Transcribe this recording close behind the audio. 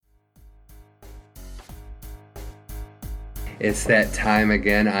It's that time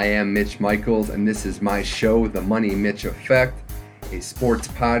again. I am Mitch Michaels, and this is my show, The Money Mitch Effect, a sports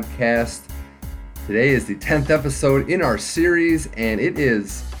podcast. Today is the 10th episode in our series, and it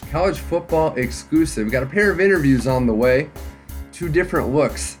is college football exclusive. We got a pair of interviews on the way, 2 different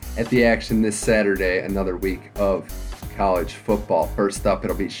looks at the action this Saturday, another week of college football. First up,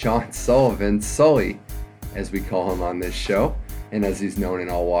 it'll be Sean Sullivan, Sully, as we call him on this show, and as he's known in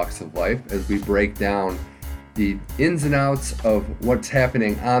all walks of life, as we break down the ins and outs of what's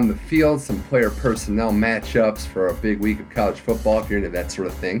happening on the field, some player personnel matchups for a big week of college football, if you're into that sort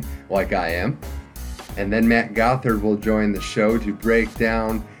of thing, like I am. And then Matt Gothard will join the show to break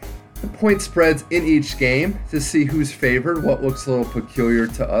down the point spreads in each game to see who's favored, what looks a little peculiar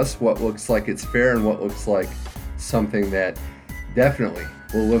to us, what looks like it's fair, and what looks like something that definitely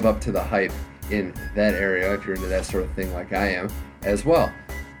will live up to the hype in that area, if you're into that sort of thing like I am as well.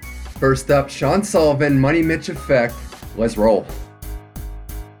 First up, Sean Sullivan, Money Mitch Effect. Let's roll.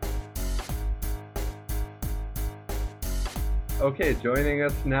 Okay, joining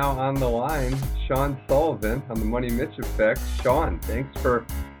us now on the line, Sean Sullivan on the Money Mitch Effect. Sean, thanks for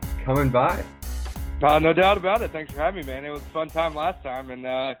coming by. No doubt about it. Thanks for having me, man. It was a fun time last time, and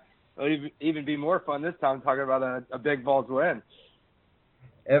it'll even be more fun this time talking about a big Vols win.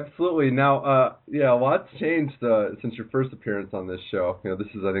 Absolutely. Now, a lot's changed since your first appearance on this show. This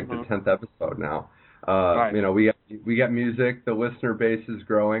is, I think, the 10th episode now. Right. We got music. The listener base is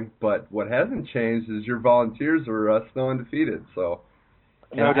growing, but what hasn't changed is your volunteers are still undefeated. So,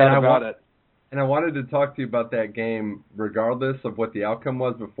 no doubt about it. And I wanted to talk to you about that game, regardless of what the outcome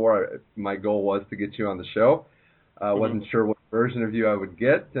was. Before my goal was to get you on the show. I wasn't sure what version of you I would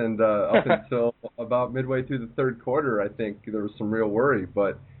get, and up until about midway through the third quarter, I think there was some real worry.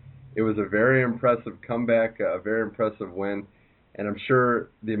 But it was a very impressive comeback, a very impressive win, and I'm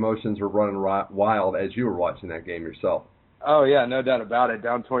sure the emotions were running wild as you were watching that game yourself. Oh, yeah, no doubt about it.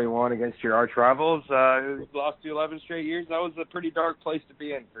 Down 21 against your arch rivals, who lost to 11 straight years. That was a pretty dark place to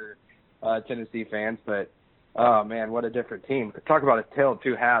be in for Tennessee fans, but oh man, what a different team! Talk about a tale of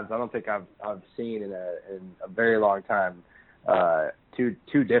two halves. I don't think I've seen in a very long time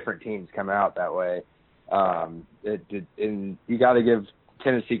two different teams come out that way. And you got to give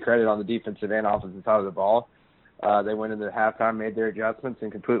Tennessee credit on the defensive and offensive side of the ball. They went into halftime, made their adjustments, and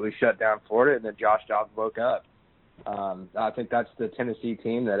completely shut down Florida. And then Josh Dobbs woke up. I think that's the Tennessee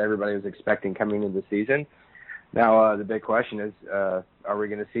team that everybody was expecting coming into the season. Now, the big question is, are we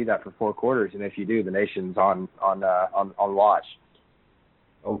going to see that for 4 quarters? And if you do, the nation's on watch.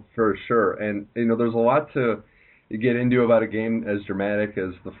 Oh, for sure. And, there's a lot to get into about a game as dramatic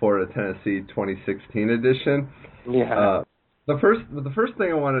as the Florida-Tennessee 2016 edition. Yeah. The first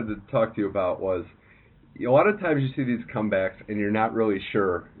thing I wanted to talk to you about was, a lot of times you see these comebacks and you're not really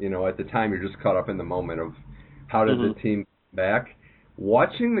sure, at the time you're just caught up in the moment of how did the team come back.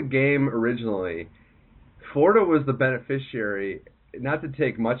 Watching the game originally, Florida was the beneficiary, not to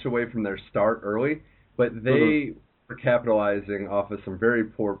take much away from their start early, but they were capitalizing off of some very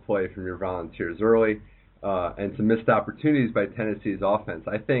poor play from your Volunteers early and some missed opportunities by Tennessee's offense.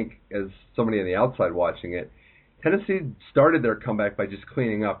 I think, as somebody on the outside watching it, Tennessee started their comeback by just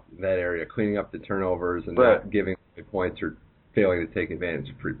cleaning up that area, cleaning up the turnovers and not giving away points or failing to take advantage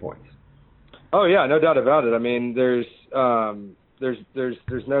of 3 points. Oh, yeah, no doubt about it. I mean, there's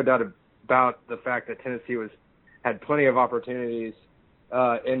no doubt about the fact that Tennessee had plenty of opportunities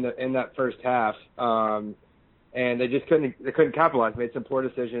in that first half, and they just couldn't capitalize. Made some poor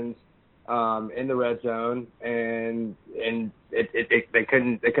decisions in the red zone, and they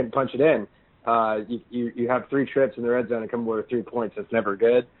couldn't punch it in. You have 3 trips in the red zone and come away with 3 points. That's never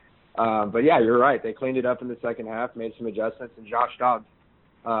good. But yeah, you're right. They cleaned it up in the second half, made some adjustments, and Josh Dobbs,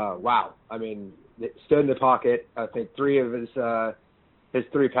 wow. I mean, stood in the pocket. I think 3 of his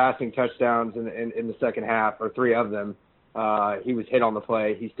 3 passing touchdowns in the second half, or 3 of them, he was hit on the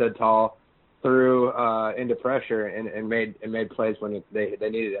play. He stood tall, threw into pressure, and made plays when they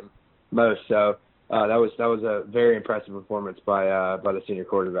needed him most. So that was a very impressive performance by the senior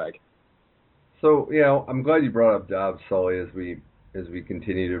quarterback. So I'm glad you brought up Dobbs, Sully, as we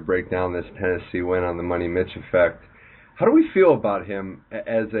continue to break down this Tennessee win on the Money Mitch Effect. How do we feel about him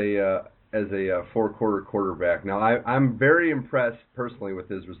as a 4-quarter quarterback? Now, I'm very impressed personally with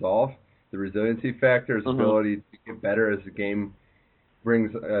his resolve, the resiliency factor, his ability to get better as the game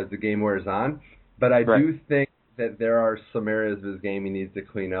wears on. But I do think that there are some areas of his game he needs to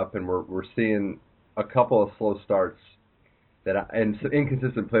clean up, and we're seeing a couple of slow starts and so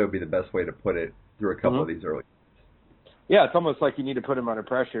inconsistent play would be the best way to put it through a couple of these early. Yeah, it's almost like you need to put him under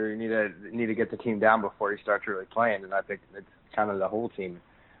pressure. You need to get the team down before he starts really playing, and I think it's kind of the whole team.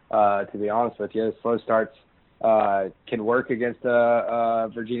 To be honest with you, slow starts can work against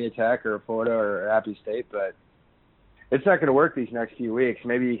Virginia Tech or Florida or Appy State, but it's not going to work these next few weeks.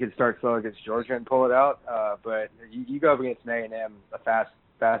 Maybe you could start slow against Georgia and pull it out, but you go up against an A&M, a fast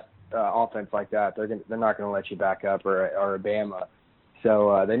offense like that, they're not going to let you back up, or a Bama.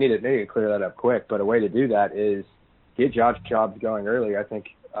 So they need to clear that up quick. But a way to do that is get Josh Jobs going early. I think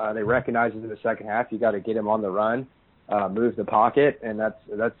they recognize it in the second half. You got to get him on the run, move the pocket, and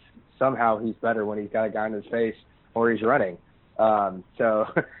that's somehow he's better when he's got a guy in his face or he's running. So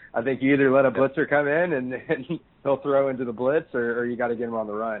I think you either let a blitzer come in and he'll throw into the blitz, or you got to get him on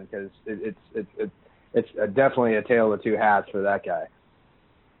the run, because it's definitely a tale of two hats for that guy.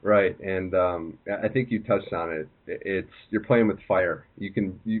 Right, and I think you touched on it. You're playing with fire.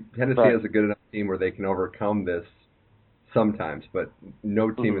 Tennessee right. has a good enough team where they can overcome this sometimes, but no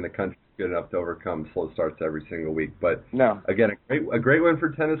team in the country is good enough to overcome slow starts every single week. But no, again, a great win for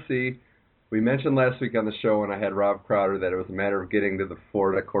Tennessee. We mentioned last week on the show when I had Rob Crowder that it was a matter of getting to the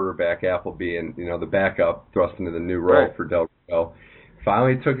Florida quarterback Appleby, and the backup thrust into the new role right. for Del Rio.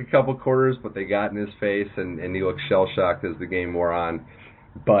 Finally took a couple quarters, but they got in his face, and he looked shell-shocked as the game wore on.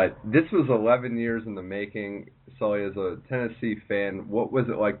 But this was 11 years in the making. Sully, as a Tennessee fan, what was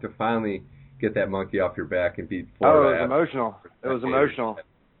it like to finally get that monkey off your back and beat Florida? Oh, it was emotional. It was emotional.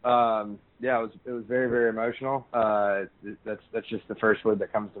 Yeah, it was very, very emotional. That's just the first word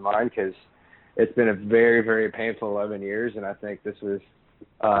that comes to mind, because it's been a very, very painful 11 years, and I think this was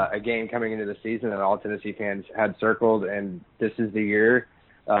a game coming into the season that all Tennessee fans had circled, and this is the year.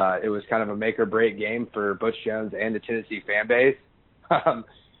 It was kind of a make-or-break game for Butch Jones and the Tennessee fan base.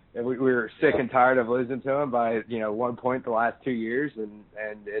 And we were sick and tired of losing to him by 1 point the last 2 years, and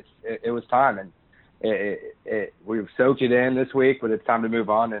it was time. And we've soaked it in this week, but it's time to move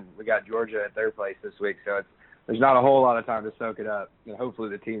on. And we got Georgia at third place this week, so there's not a whole lot of time to soak it up. And hopefully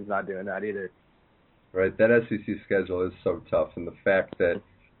the team's not doing that either. Right, that SEC schedule is so tough, and the fact that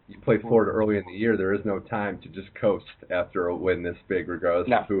you play Florida early in the year, there is no time to just coast after a win this big, regardless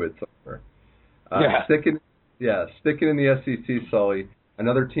of who it's over. Sticking in the SEC, Sully,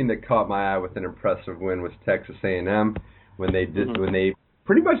 another team that caught my eye with an impressive win was Texas A&M when they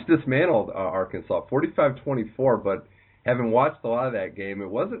pretty much dismantled Arkansas, 45-24. But having watched a lot of that game, it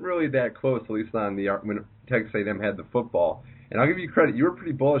wasn't really that close, at least on when Texas A&M had the football. And I'll give you credit; you were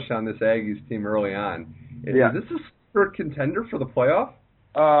pretty bullish on this Aggies team early on. Is this a super contender for the playoff?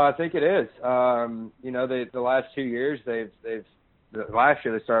 I think it is. The last 2 years last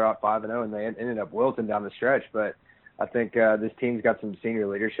year they started out 5-0 and they ended up wilting down the stretch. But I think this team's got some senior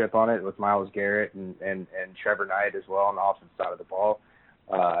leadership on it with Myles Garrett and Trevor Knight as well on the offensive side of the ball.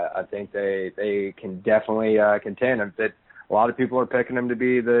 I think they can definitely contend. That a lot of people are picking them to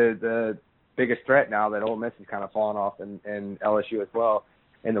be the biggest threat now that Ole Miss has kind of fallen off, and LSU as well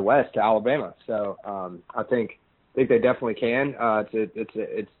in the West to Alabama. So I think they definitely can.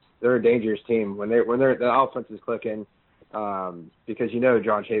 They're a dangerous team when the offense is clicking, because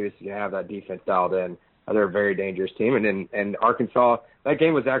John Chavis is going to have that defense dialed in. They're a very dangerous team, and Arkansas, that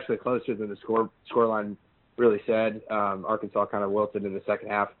game was actually closer than the scoreline really said. Arkansas kind of wilted in the second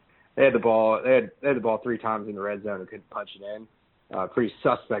half. They had the ball. They had the ball 3 times in the red zone and couldn't punch it in. Pretty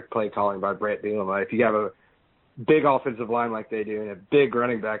suspect play calling by Brett Bielema. If you have a big offensive line like they do and a big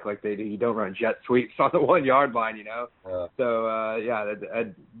running back like they do, you don't run jet sweeps on the 1 yard line, So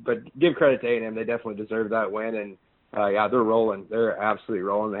but give credit to A&M. They definitely deserve that win, and they're rolling. They're absolutely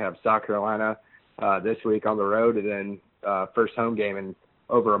rolling. They have South Carolina this week on the road, and then first home game in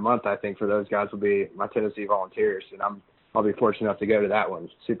over a month, I think, for those guys will be my Tennessee Volunteers, and I'll be fortunate enough to go to that one.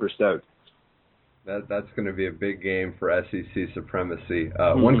 Super stoked. That's going to be a big game for SEC supremacy.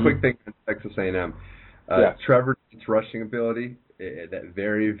 One quick thing on Texas A&M. Trevor Knight's rushing ability, that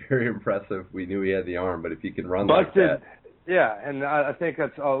very, very impressive. We knew he had the arm, but if he can run like that. Yeah, and I think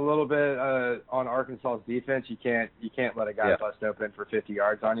that's a little bit on Arkansas's defense. You can't let a guy bust open for 50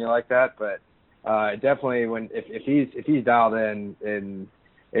 yards on you like that. But definitely if he's dialed in, and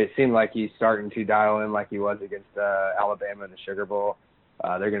it seemed like he's starting to dial in like he was against Alabama in the Sugar Bowl.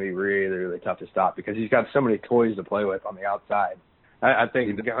 They're going to be really, really tough to stop because he's got so many toys to play with on the outside. I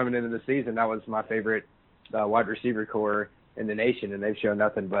think coming into the season, that was my favorite wide receiver core in the nation, and they've shown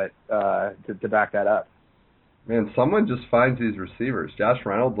nothing but to back that up. Man, someone just finds these receivers. Josh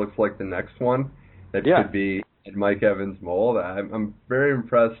Reynolds looks like the next one that could be in Mike Evans' mold. I'm very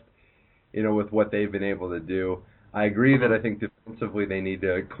impressed, with what they've been able to do. I agree that I think defensively they need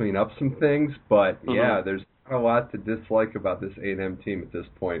to clean up some things, but there's not a lot to dislike about this A&M team at this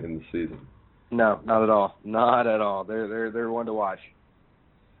point in the season. No, not at all. Not at all. They're one to watch.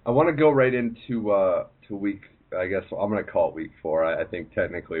 I want to go right into week. I guess I'm going to call it week 4. I think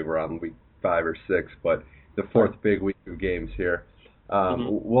technically we're on week 5 or 6, but the fourth big week of games here.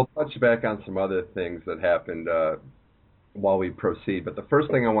 We'll touch back on some other things that happened while we proceed. But the first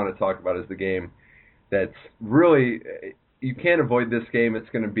thing I want to talk about is the game that's really, you can't avoid this game. It's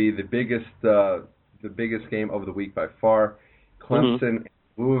going to be the biggest game of the week by far. Clemson,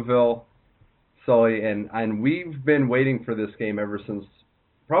 Louisville, Sully, and we've been waiting for this game ever since,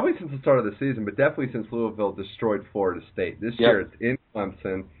 probably since the start of the season, but definitely since Louisville destroyed Florida State. This year it's in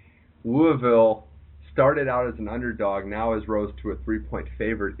Clemson. Louisville started out as an underdog, now has rose to a 3-point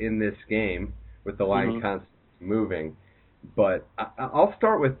favorite in this game with the line constantly moving. But I'll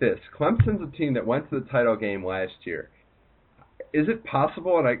start with this. Clemson's a team that went to the title game last year. Is it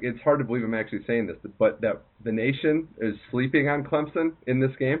possible, and it's hard to believe I'm actually saying this, but that the nation is sleeping on Clemson in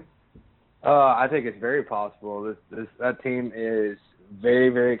this game? I think it's very possible. That team is very,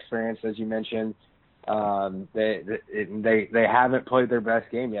 very experienced, as you mentioned. They haven't played their best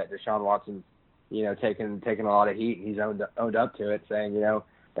game yet. Deshaun Watson's, taking a lot of heat. He's owned up to it, saying,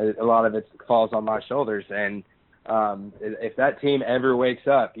 a lot of it falls on my shoulders. And if that team ever wakes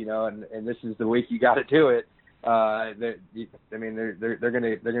up, and this is the week you got to do it, they're going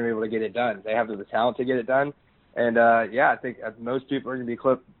to be able to get it done. They have the talent to get it done. And I think most people are going to be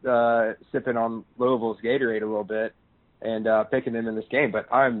sipping on Louisville's Gatorade a little bit and picking them in this game.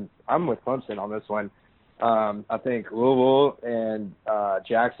 But I'm with Clemson on this one. I think Louisville and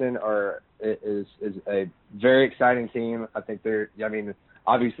Jackson is a very exciting team. I think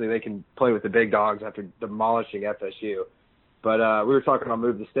obviously they can play with the big dogs after demolishing FSU. But we were talking on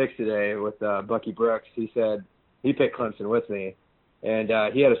Move the Sticks today with Bucky Brooks. He said he picked Clemson with me. And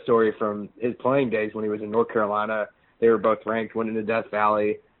he had a story from his playing days when he was in North Carolina. They were both ranked, went into Death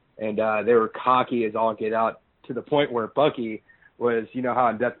Valley, and they were cocky as all get out to the point where Bucky was, how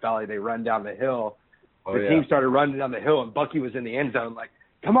in Death Valley they run down the hill. The team started running down the hill, and Bucky was in the end zone like,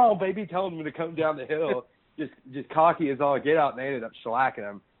 come on, baby, tell them to come down the hill. just cocky as all get out, and they ended up shellacking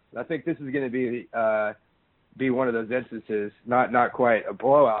him. And I think this is going to be one of those instances, not quite a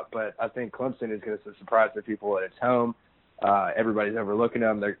blowout, but I think Clemson is going to surprise the people at its home. Everybody's overlooking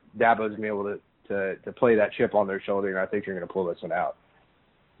them. Dabo's going to be able to play that chip on their shoulder, and I think you're going to pull this one out.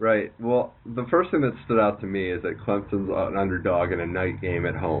 Right. Well, the first thing that stood out to me is that Clemson's an underdog in a night game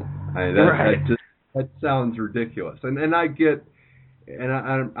at home. That sounds ridiculous. And I get, and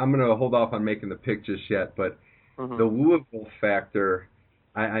I'm going to hold off on making the pick just yet, but the Louisville factor,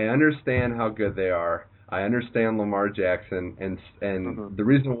 I understand how good they are. I understand Lamar Jackson, and the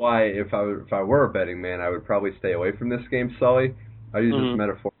reason why, if I were a betting man, I would probably stay away from this game, Sully. I use this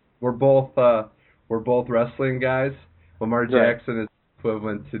metaphor. We're both wrestling guys. Lamar Jackson is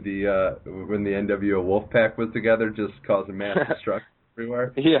equivalent to when the NWO Wolfpack was together, just causing mass destruction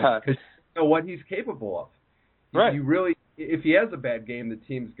everywhere. Yeah, because you know what he's capable of. Right. You really, if he has a bad game, the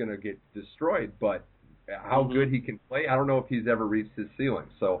team's going to get destroyed. But how good he can play, I don't know if he's ever reached his ceiling.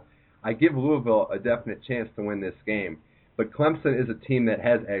 So I give Louisville a definite chance to win this game. But Clemson is a team that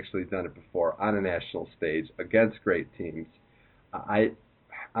has actually done it before on a national stage against great teams.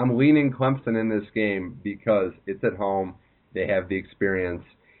 I'm leaning Clemson in this game because it's at home. They have the experience.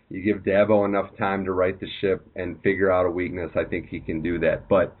 You give Dabo enough time to right the ship and figure out a weakness, I think he can do that.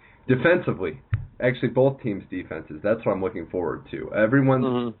 But defensively, actually both teams' defenses, that's what I'm looking forward to.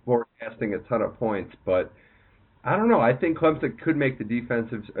 Everyone's forecasting a ton of points, but I don't know. I think Clemson could make the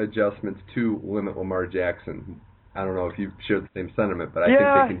defensive adjustments to limit Lamar Jackson. I don't know if you share the same sentiment, but I think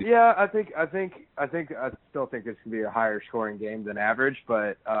they can do I still think it's going to be a higher scoring game than average.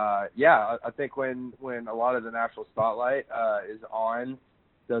 But, I think when a lot of the national spotlight is on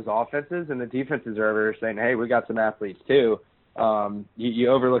those offenses and the defenses are over saying, hey, we got some athletes too, you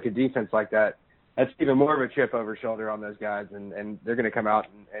overlook a defense like that, that's even more of a chip over shoulder on those guys, and they're going to come out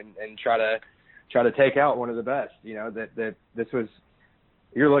and try to take out one of the best. That this was –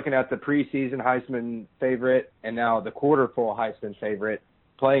 you're looking at the preseason Heisman favorite and now the quarter full Heisman favorite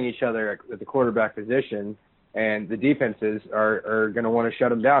playing each other at the quarterback position, and the defenses are going to want to shut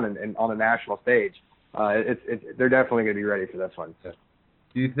them down and on a national stage. They're definitely going to be ready for this one. Do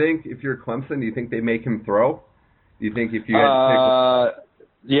you think if you're Clemson, do you think they make him throw? Do you think if you had to take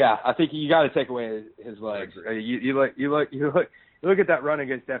yeah, I think you got to take away his legs. You look at that run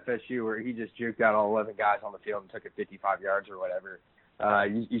against FSU where he just juked out all 11 guys on the field and took it 55 yards or whatever.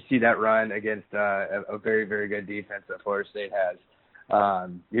 You see that run against a very, very good defense that Florida State has.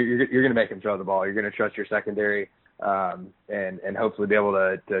 You're going to make him throw the ball. You're going to trust your secondary and hopefully be able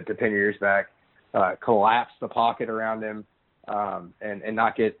to pin your ears back, collapse the pocket around him, and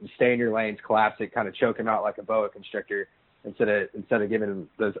not stay in your lanes, collapse it, kind of choke him out like a boa constrictor instead of giving him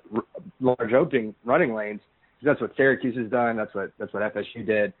those large opening running lanes. That's what Syracuse has done. That's what FSU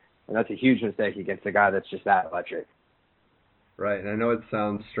did. and that's a huge mistake against a guy that's just that electric. Right, and I know it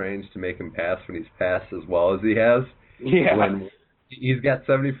sounds strange to make him pass when he's passed as well as he has. Yeah. When he's got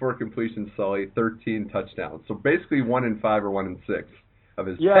 74 completions, Sully, 13 touchdowns. So basically 1 in 5 or 1 in 6 of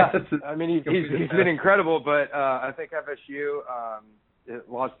his passes. I mean, he's been incredible, but I think FSU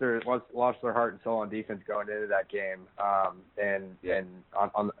lost their heart and soul on defense going into that game, and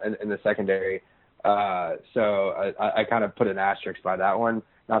in the secondary. So I kind of put an asterisk by that one,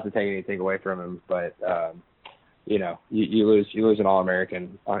 not to take anything away from him, but you lose an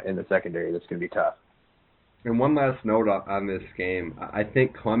All-American in the secondary. That's going to be tough. And one last note on this game. I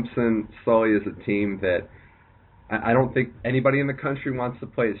think Clemson, Sully, is a team that I don't think anybody in the country wants to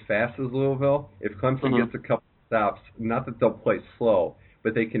play as fast as Louisville. If Clemson gets a couple stops, not that they'll play slow,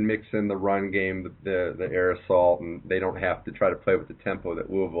 but they can mix in the run game, the air assault, and they don't have to try to play with the tempo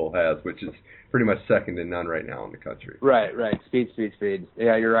that Louisville has, which is pretty much second to none right now in the country. Right. Speed.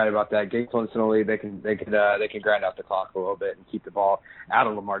 Yeah, you're right about that. Get Clemson a lead, they can grind out the clock a little bit and keep the ball out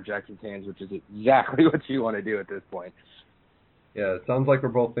of Lamar Jackson's hands, which is exactly what you want to do at this point. Yeah, it sounds like we're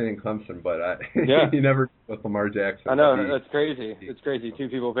both leaning Clemson, but you never with Lamar Jackson. I know, that's crazy. It's crazy. 2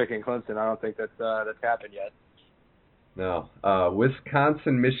 people picking Clemson. I don't think that's happened yet. No.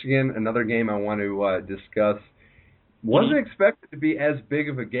 Wisconsin, Michigan, another game I want to discuss. Wasn't expected to be as big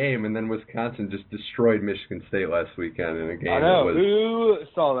of a game, and then Wisconsin just destroyed Michigan State last weekend in a game. I know. Who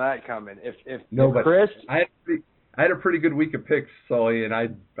saw that coming? If nobody. Chris, I had a pretty good week of picks, Sully, and I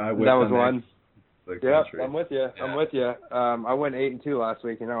that was one. Yeah, I'm with you. Yeah. I'm with you. I went 8-2 last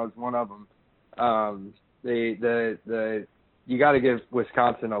week, and that was one of them. You got to give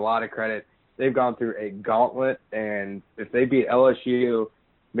Wisconsin a lot of credit. They've gone through a gauntlet, and if they beat LSU,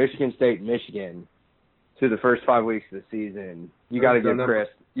 Michigan State, Michigan through the first 5 weeks of the season, you got to give Chris.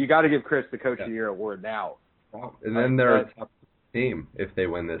 You got to give Chris the Coach of the Year award now. And then they're a top team if they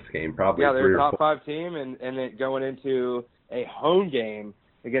win this game, probably. Yeah, they're a top 5 team, and then going into a home game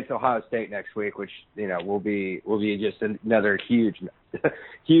against Ohio State next week, which will be just another huge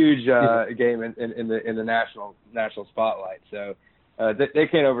game in the national spotlight. So they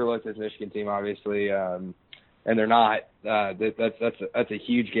can't overlook this Michigan team, obviously, and they're not. That's a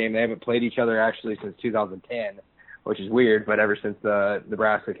huge game. They haven't played each other actually since 2010, which is weird. But ever since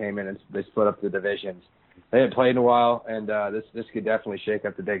Nebraska came in and they split up the divisions, they haven't played in a while, and this could definitely shake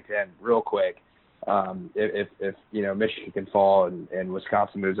up the Big Ten real quick. If Michigan can fall and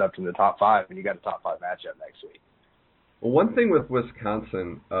Wisconsin moves up to the top 5, and you got a top 5 matchup next week. Well, one thing with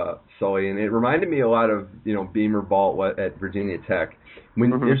Wisconsin, Sully, and it reminded me a lot of Beamer Ball at Virginia Tech. When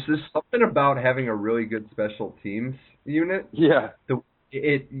there's just something about having a really good special teams unit. Yeah.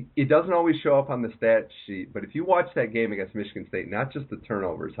 It doesn't always show up on the stat sheet, but if you watch that game against Michigan State, not just the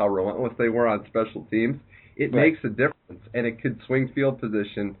turnovers, how relentless they were on special teams, it makes a difference, and it could swing field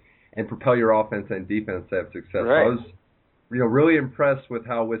position and propel your offense and defense to have success. Right. I was really impressed with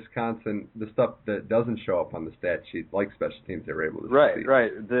how Wisconsin, the stuff that doesn't show up on the stat sheet, like special teams, they were able to succeed.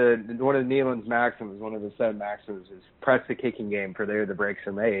 Right. One of Neyland's maxims, one of the 7 maxims, is press the kicking game, for there the breaks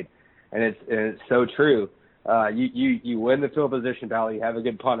are made, and it's so true. You win the field position battle. You have a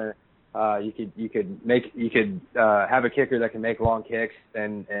good punter. You could have a kicker that can make long kicks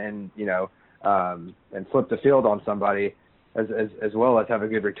and flip the field on somebody, as well as have a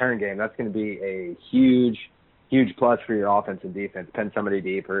good return game. That's going to be a huge plus for your offense and defense. Pin somebody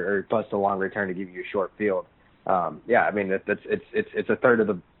deep or bust a long return to give you a short field. I mean it's a third of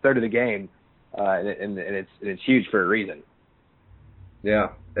the game, and it's huge for a reason. Yeah,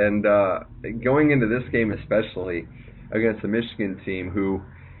 and going into this game especially against the Michigan team, who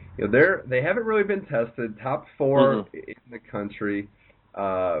they haven't really been tested. Top 4 in the country.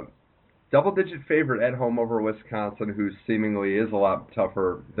 Double-digit favorite at home over Wisconsin, who seemingly is a lot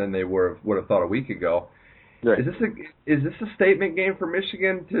tougher than they would have thought a week ago. Right. Is this a statement game for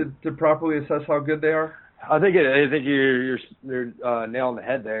Michigan to properly assess how good they are? I think you're nailing the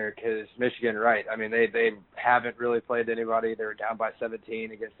head there, because Michigan, right? I mean, they haven't really played anybody. They were down by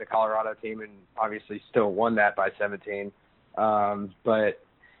 17 against the Colorado team, and obviously still won that by 17. But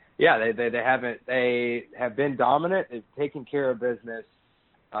yeah, they have been dominant. They've taken care of business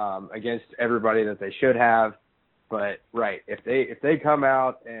against everybody that they should have. But right, if they come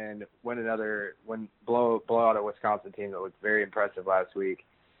out and blow out a Wisconsin team that looked very impressive last week,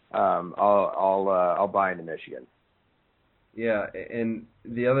 I'll buy into Michigan. Yeah, and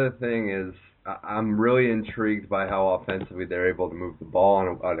the other thing is I'm really intrigued by how offensively they're able to move the ball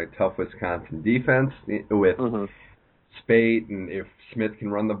on a tough Wisconsin defense with Spate, and if Smith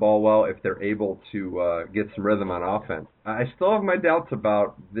can run the ball well, if they're able to get some rhythm on offense. I still have my doubts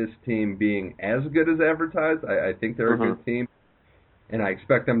about this team being as good as advertised. I think they're a good team. and I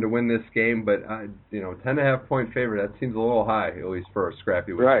expect them to win this game. But 10.5 point favorite, that seems a little high, at least for a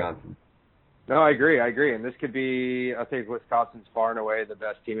scrappy Wisconsin. Right. No, I agree. And this could be, I think Wisconsin's far and away the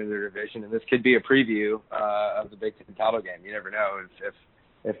best team in their division, and this could be a preview of the Big Ten title game. You never know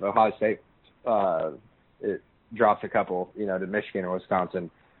if Ohio State it drops a couple, to Michigan or Wisconsin.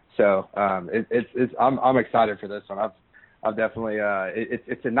 So I'm excited for this one. I've definitely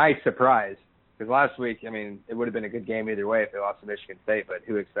it's a nice surprise because last week, it would have been a good game either way if they lost to Michigan State, but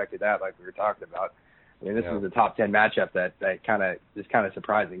who expected that? Like we were talking about. This is a top 10 matchup that kind of is kind of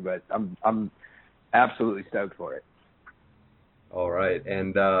surprising, but I'm absolutely stoked for it. All right,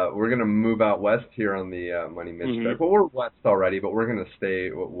 and we're going to move out west here on the Money Mitch Effect. Well, we're west already, but we're going to stay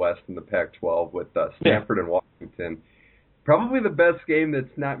west in the Pac-12 with Stanford and Washington. Probably the best game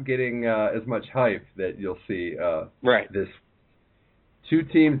that's not getting as much hype that you'll see this.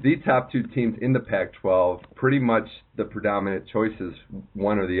 The top two teams in the Pac-12, pretty much the predominant choices,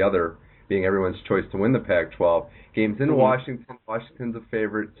 one or the other, being everyone's choice to win the Pac-12. Games in Washington. Washington's a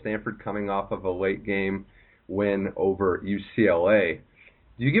favorite. Stanford coming off of a late game win over UCLA.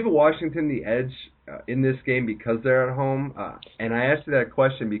 Do you give Washington the edge in this game because they're at home? And I asked you that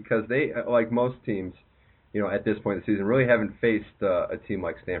question because they, like most teams, at this point in the season, really haven't faced a team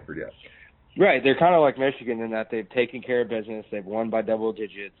like Stanford yet. Right. They're kind of like Michigan in that they've taken care of business. They've won by double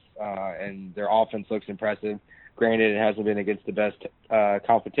digits, and their offense looks impressive. Granted, it hasn't been against the best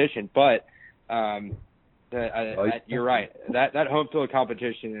competition, but you're right. That home field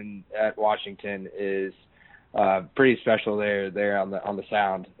competition at Washington is pretty special there on the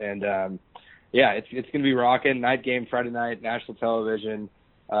Sound, and it's going to be rocking. Night game Friday night, national television.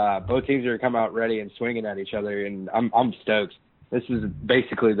 Both teams are come out ready and swinging at each other, and I'm stoked. This is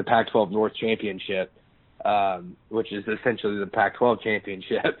basically the Pac-12 North Championship, which is essentially the Pac-12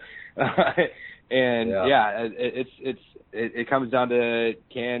 championship. It comes down to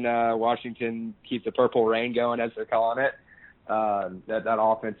can Washington keep the purple rain going, as they're calling it. That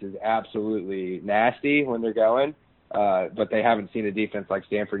offense is absolutely nasty when they're going, but they haven't seen a defense like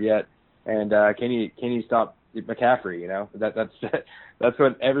Stanford yet. And can you stop McCaffrey? That's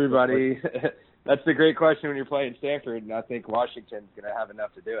what everybody. That's the great question when you're playing Stanford, and I think Washington's going to have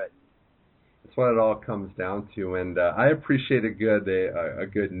enough to do it. That's what it all comes down to, and I appreciate a good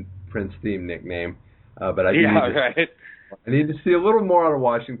Prince theme nickname, but I need to see a little more out of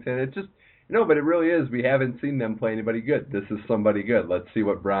Washington. It just but it really is. We haven't seen them play anybody good. This is somebody good. Let's see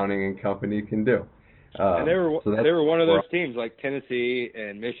what Browning and company can do. And they were one of those teams like Tennessee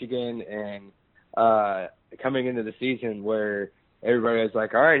and Michigan, and coming into the season where everybody was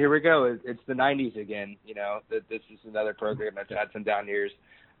like, all right, here we go. It's the 90s again. That this is another program that's had some down years.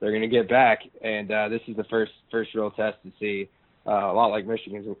 They're going to get back, and this is the first real test to see, a lot like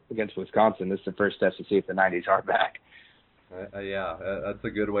Michigan against Wisconsin. This is the first test to see if the 90s are back. That's a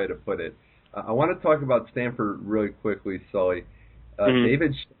good way to put it. I want to talk about Stanford really quickly, Sully.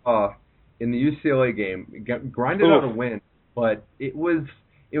 David Shaw in the UCLA game grinded out a win, but it was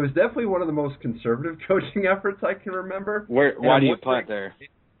definitely one of the most conservative coaching efforts I can remember. Why do you punt there?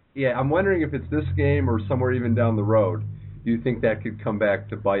 Yeah, I'm wondering if it's this game or somewhere even down the road. Do you think that could come back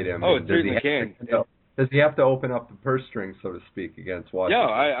to bite him? Oh, it certainly can. Does he have to open up the purse string, so to speak, against Washington?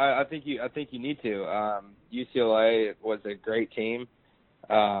 No, I think you need to. UCLA was a great team,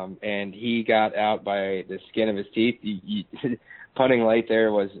 and he got out by the skin of his teeth. Punting late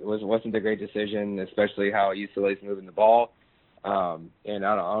there wasn't a great decision, especially how UCLA's moving the ball. And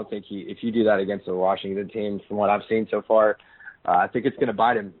I don't think if you do that against a Washington team, from what I've seen so far, I think it's going to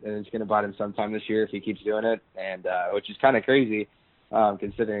bite him, and it's going to bite him sometime this year if he keeps doing it, and which is kind of crazy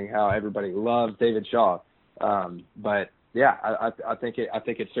considering how everybody loves David Shaw. But yeah, I think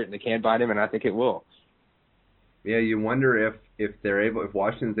it certainly can bite him, and I think it will. Yeah, you wonder if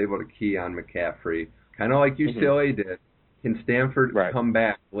Washington's able to key on McCaffrey, kind of like UCLA did. Can Stanford come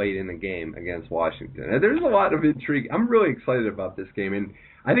back late in the game against Washington? And there's a lot of intrigue. I'm really excited about this game, and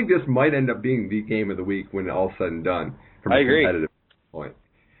I think this might end up being the game of the week when all's said and done from a competitive point.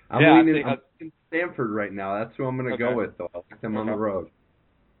 I'm leaning Stanford right now. That's who I'm going to go with, though. I like them on the road.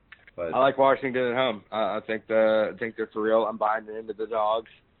 But I like Washington at home. I think they're for real. I'm buying into the Dogs.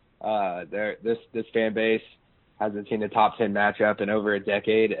 This fan base hasn't seen a top 10 matchup in over a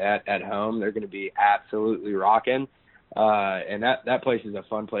decade at home. They're going to be absolutely rocking. And that place is a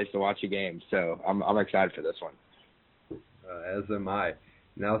fun place to watch a game, so I'm excited for this one. As am I.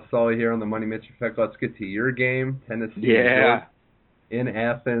 Now, Sully here on the Money Mitch Effect. Let's get to your game, Tennessee in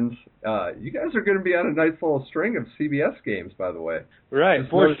Athens. You guys are going to be on a nice little string of CBS games, by the way. Right,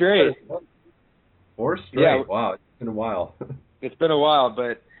 four straight. Four straight. Yeah. Wow, it's been a while. It's been a while,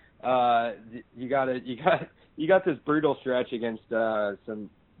 but you you got this brutal stretch against some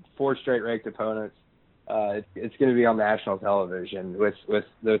 4 straight ranked opponents. It's going to be on national television with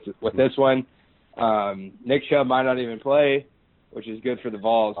this one. Nick Chubb might not even play, which is good for the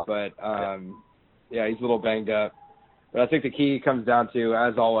Vols, but yeah, he's a little banged up. But I think the key comes down to,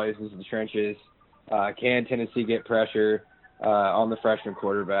 as always, is the trenches. Can Tennessee get pressure on the freshman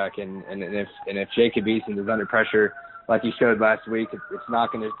quarterback? And if Jacob Eason is under pressure, like he showed last week, it's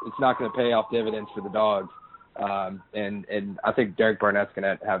not going to pay off dividends for the Dogs. And I think Derek Barnett's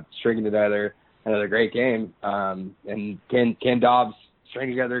going to have stringing together another great game. And can Dobbs string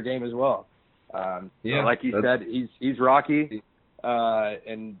together a game as well? So like you said, he's rocky.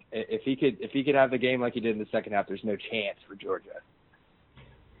 And if he could have the game like he did in the second half, there's no chance for Georgia.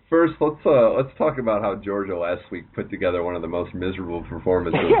 First, let's talk about how Georgia last week put together one of the most miserable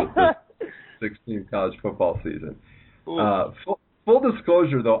performances of the 16 college football season. Full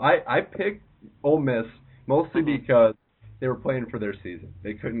disclosure, though, I picked Ole Miss mostly because they were playing for their season.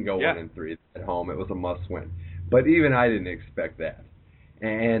 They couldn't go 1-3 at home. It was a must-win. But even I didn't expect that,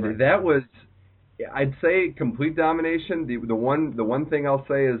 and that was, I'd say, complete domination. The one thing I'll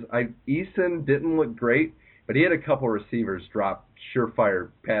say is Eason didn't look great, but he had a couple receivers drop surefire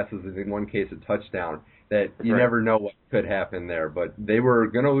passes, in one case a touchdown, that you never know what could happen there. But they were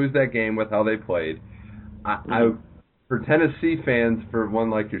going to lose that game with how they played. For Tennessee fans, for one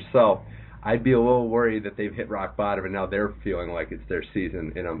like yourself, I'd be a little worried that they've hit rock bottom and now they're feeling like it's their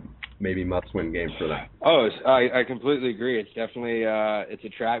season in a maybe must-win game for them. Oh, I completely agree. It's definitely it's a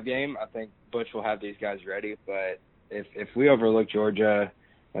trap game. I think Butch will have these guys ready, but if we overlook Georgia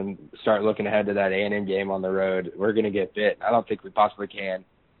and start looking ahead to that A&M game on the road, we're going to get bit. I don't think we possibly can.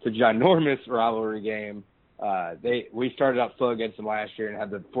 It's a ginormous rivalry game. We started out slow against them last year and had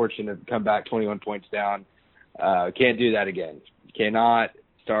the fortune to come back 21 points down. Can't do that again. Cannot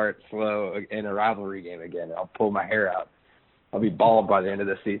start slow in a rivalry game again. I'll pull my hair out. I'll be bald by the end of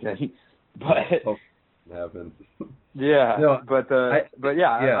the season. But happens. Yeah, no,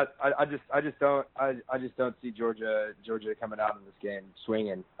 I just don't see Georgia coming out in this game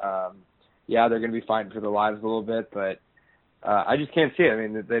swinging. They're going to be fighting for their lives a little bit, but I just can't see it. I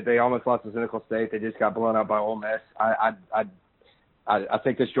mean, they almost lost to Cynical State. They just got blown out by Ole Miss. I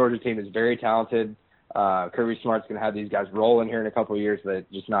think this Georgia team is very talented. Kirby Smart's going to have these guys rolling here in a couple of years, but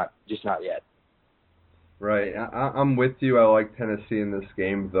just not yet. Right. I'm with you. I like Tennessee in this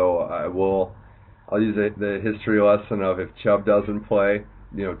game, though. I'll use the history lesson of if Chubb doesn't play.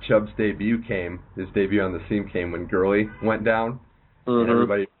 Chubb's debut on the scene came when Gurley went down, and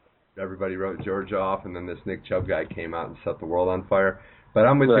everybody wrote Georgia off, and then this Nick Chubb guy came out and set the world on fire. But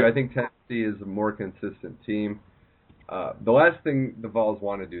I'm with you. I think Tennessee is a more consistent team. The last thing the Vols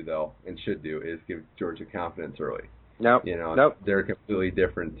want to do, though, and should do, is give Georgia confidence early. Nope. They're a completely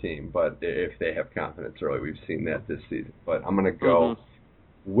different team, but if they have confidence early, we've seen that this season. But I'm going to go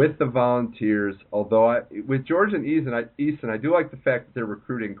with the Volunteers, although with Georgia and Eason, I do like the fact that they're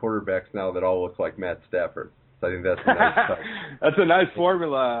recruiting quarterbacks now that all look like Matt Stafford. So I think that's a nice touch. That's a nice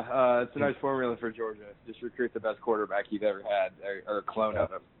formula. It's a nice formula for Georgia. Just recruit the best quarterback you've ever had, or a clone of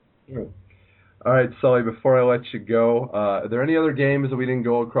him. Sure. All right, Sully, before I let you go, are there any other games that we didn't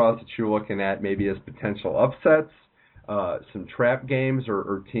go across that you're looking at maybe as potential upsets, some trap games,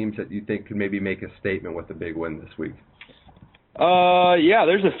 or teams that you think could maybe make a statement with a big win this week?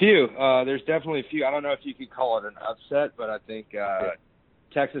 There's a few. There's definitely a few. I don't know if you could call it an upset, but I think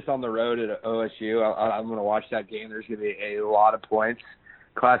Texas on the road at OSU, I'm going to watch that game. There's going to be a lot of points.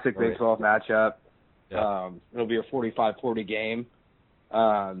 Classic Big 12 matchup. Yeah. It'll be a 45-40 game.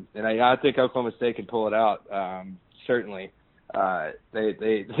 And I think Oklahoma State can pull it out, certainly. But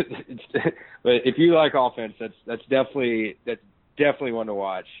if you like offense, that's definitely one to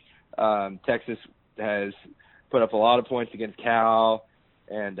watch. Texas has put up a lot of points against Cal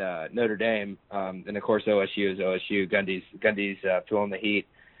and Notre Dame, and of course OSU is OSU. Gundy's feeling the heat.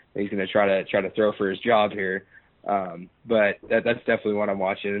 He's going to try to throw for his job here, but that's definitely one I'm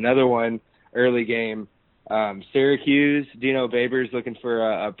watching. Another one, early game. Syracuse, Dino Babers looking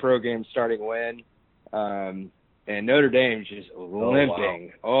for a pro game starting win. And Notre Dame's just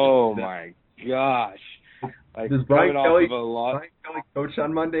limping. Oh, my gosh. Does Brian Kelly coach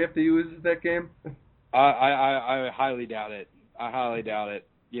on Monday if he loses that game? I highly doubt it. I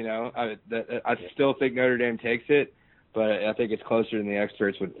still think Notre Dame takes it, but I think it's closer than the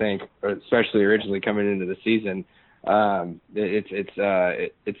experts would think, especially originally coming into the season.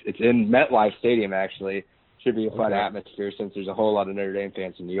 It's in MetLife Stadium, actually. Should be a fun atmosphere since there's a whole lot of Notre Dame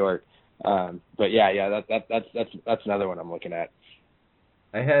fans in New York. But that's another one I'm looking at.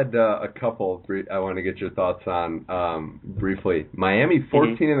 I had a couple I want to get your thoughts on briefly. Miami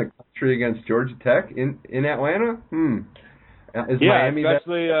 14 in the country against Georgia Tech in Atlanta. Is Miami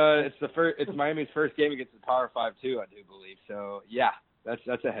especially it's Miami's first game against the Power 5 too, I do believe. So yeah, that's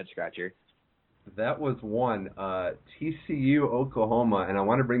a head scratcher. That was one TCU Oklahoma, and I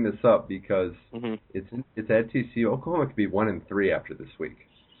want to bring this up because it's at TCU. Oklahoma could be 1-3 after this week.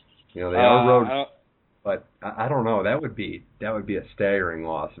 You know, they are road, but I don't know. That would be a staggering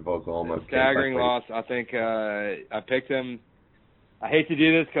loss if Oklahoma. Staggering loss. I think I picked them. I hate to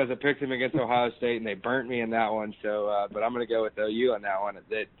do this because I picked them against Ohio State and they burnt me in that one. So, but I'm going to go with OU on that one.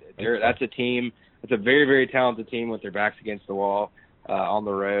 That's a team. It's a very, very talented team with their backs against the wall. On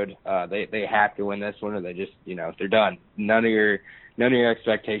the road, they have to win this one, or they just, they're done. None of your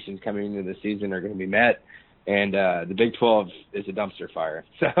expectations coming into the season are going to be met, and the Big 12 is a dumpster fire.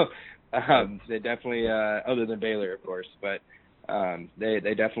 So they definitely, other than Baylor, of course, but they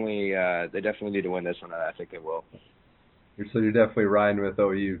definitely need to win this one. And I think they will. So you're definitely riding with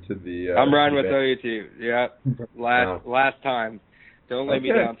OU to the. I'm riding with OU too. Yeah, last time. Don't lay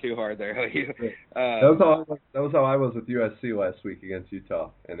me down too hard there. That was how I was with USC last week against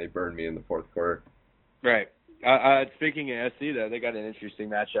Utah, and they burned me in the fourth quarter. Right. Speaking of SC, though, they got an interesting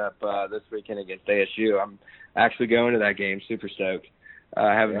matchup this weekend against ASU. I'm actually going to that game. Super stoked.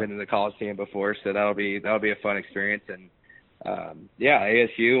 I haven't been to the Coliseum before, so that'll be a fun experience. And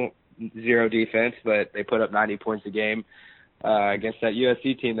ASU 0 defense, but they put up 90 points a game against that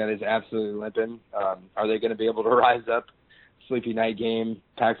USC team that is absolutely limping. Are they going to be able to rise up? Sleepy night game,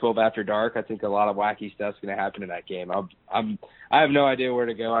 Pac-12 after dark. I think a lot of wacky stuff's going to happen in that game. I have no idea where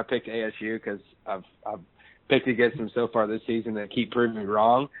to go. I picked ASU because I've picked against them so far this season that keep proving me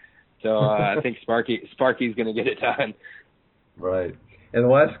wrong. So I think Sparky's going to get it done. Right. And the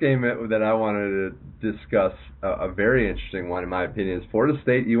last game that I wanted to discuss, a very interesting one in my opinion, is Florida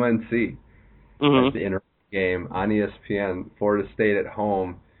State UNC. That's the inter game on ESPN. Florida State at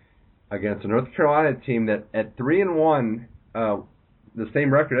home against a North Carolina team that at 3-1. The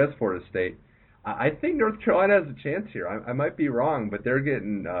same record as Florida State. I think North Carolina has a chance here. I might be wrong, but they're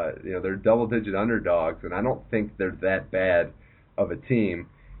getting, they're double-digit underdogs, and I don't think they're that bad of a team.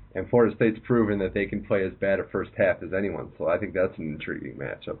 And Florida State's proven that they can play as bad a first half as anyone, so I think that's an intriguing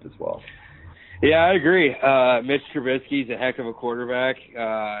matchup as well. Yeah, I agree. Mitch Trubisky's a heck of a quarterback.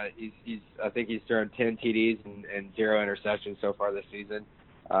 I think he's thrown 10 TDs and 0 interceptions so far this season,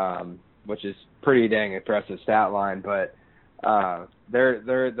 which is pretty dang impressive stat line, but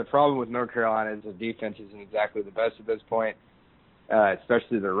the problem with North Carolina is the defense isn't exactly the best at this point,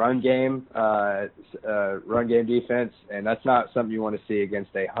 especially the run game defense, and that's not something you want to see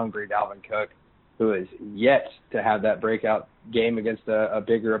against a hungry Dalvin Cook, who is yet to have that breakout game against a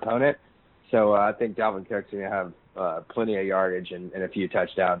bigger opponent. So I think Dalvin Cook's going to have plenty of yardage and a few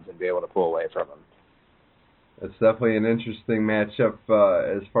touchdowns and be able to pull away from him. It's definitely an interesting matchup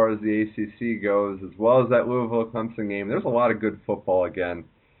as far as the ACC goes, as well as that Louisville-Clemson game. There's a lot of good football again,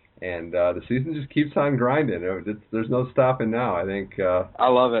 and the season just keeps on grinding. There's no stopping now. I think I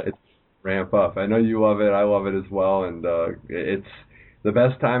love it. It's ramp up. I know you love it. I love it as well, and it's the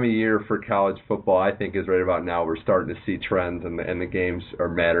best time of year for college football. I think is right about now. We're starting to see trends, and the games are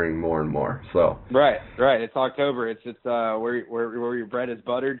mattering more and more. So right. It's October. It's where your bread is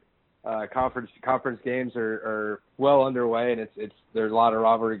buttered. Conference games are well underway, and there's a lot of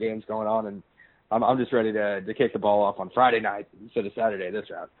rivalry games going on, and I'm just ready to kick the ball off on Friday night instead of Saturday this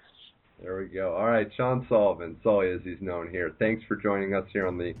round. There we go. All right, Sean Sullivan, Sully as he's known here. Thanks for joining us here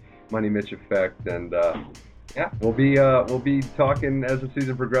on the Money Mitch Effect, and we'll be talking as the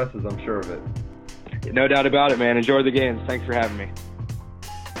season progresses. I'm sure of it. No doubt about it, man. Enjoy the games. Thanks for having me.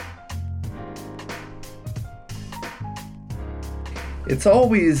 It's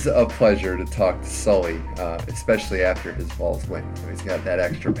always a pleasure to talk to Sully, especially after his Vols win. He's got that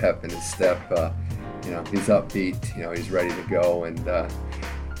extra pep in his step. He's upbeat. He's ready to go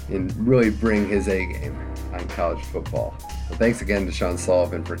and really bring his A game on college football. So thanks again to Sean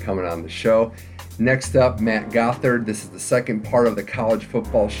Sullivan for coming on the show. Next up, Matt Gothard. This is the second part of the college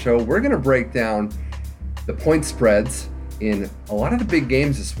football show. We're going to break down the point spreads in a lot of the big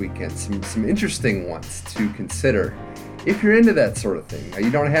games this weekend. Some interesting ones to consider. If you're into that sort of thing. Now,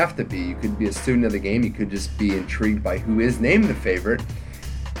 you don't have to be. You could be a student of the game. You could just be intrigued by who is named the favorite.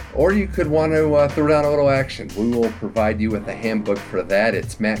 Or you could want to throw down a little action. We will provide you with a handbook for that.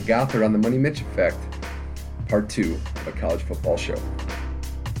 It's Matt Gothard on the Money Mitch Effect, part 2 of a college football show.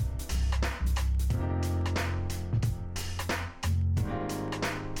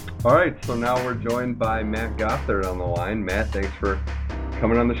 All right, so now we're joined by Matt Gothard on the line. Matt, thanks for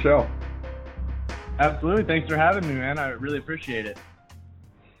coming on the show. Absolutely. Thanks for having me, man. I really appreciate it.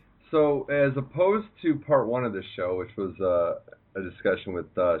 So as opposed to part one of the show, which was a discussion with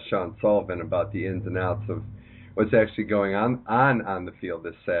Sean Sullivan about the ins and outs of what's actually going on the field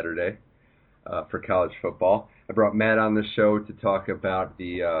this Saturday for college football, I brought Matt on the show to talk about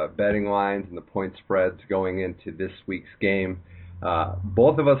the betting lines and the point spreads going into this week's game.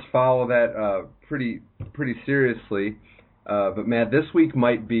 Both of us follow that pretty seriously. But Matt, this week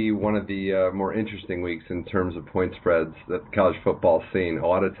might be one of the more interesting weeks in terms of point spreads that college football's seen. A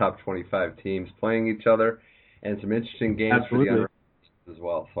lot of top 25 teams playing each other, and some interesting games for the underdogs as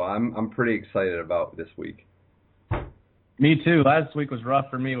well. So I'm pretty excited about this week. Me too. Last week was rough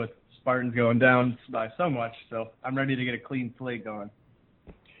for me with Spartans going down by so much. So I'm ready to get a clean slate going.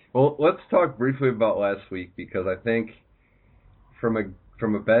 Well, let's talk briefly about last week, because I think from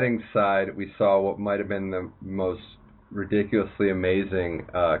a betting side, we saw what might have been the most ridiculously amazing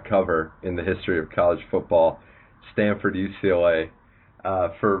cover in the history of college football, Stanford UCLA.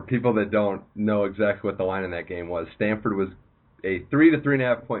 For people that don't know exactly what the line in that game was, Stanford was a 3 to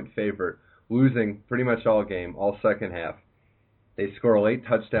 3.5 point favorite, losing pretty much all game, all second half. They score a late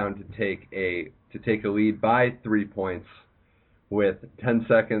touchdown to take a lead by 3 points with 30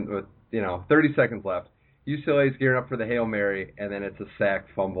 seconds left. UCLA's gearing up for the Hail Mary, and then it's a sack,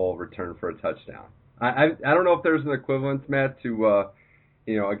 fumble, return for a touchdown. I don't know if there's an equivalent, Matt, to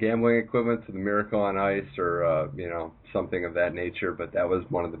a gambling equivalent to the Miracle on Ice or something of that nature, but that was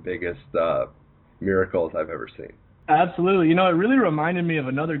one of the biggest miracles I've ever seen. Absolutely. It really reminded me of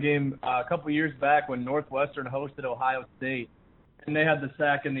another game a couple years back when Northwestern hosted Ohio State, and they had the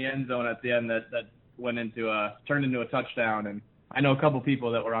sack in the end zone at the end that turned into a touchdown. And I know a couple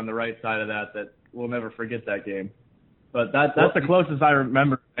people that were on the right side of that will never forget that game. But that's the closest I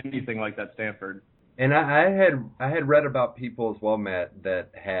remember anything like that Stanford. And I had read about people as well, Matt, that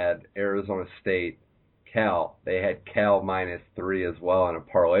had Arizona State, Cal. They had Cal -3 as well in a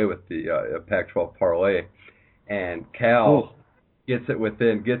parlay with the Pac-12 parlay, and Cal gets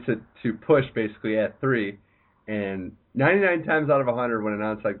it to push basically at 3, and 99 times out of 100 when an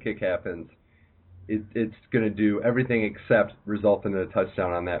onside kick happens, it's going to do everything except result in a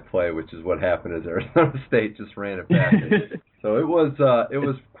touchdown on that play, which is what happened as Arizona State just ran it back. So it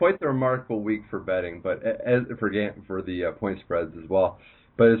was quite the remarkable week for betting, but for the point spreads as well.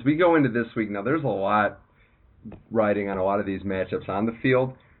 But as we go into this week, now there's a lot riding on a lot of these matchups on the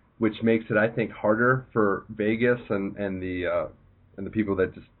field, which makes it, I think, harder for Vegas and the people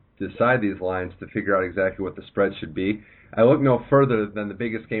that just decide these lines to figure out exactly what the spread should be. I look no further than the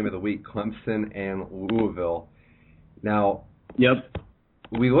biggest game of the week, Clemson and Louisville. Now,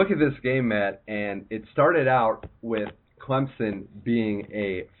 we look at this game, Matt, and it started out with Clemson being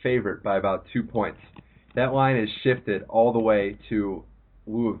a favorite by about 2 points. That line has shifted all the way to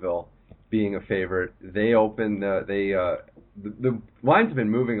Louisville being a favorite. They opened the lines have been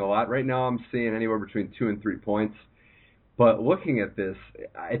moving a lot. Right now I'm seeing anywhere between 2 and 3 points. But looking at this,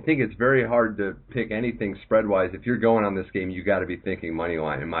 I think it's very hard to pick anything spread-wise. If you're going on this game, you got to be thinking money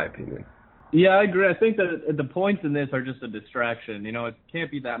line, in my opinion. Yeah, I agree. I think that the points in this are just a distraction. It can't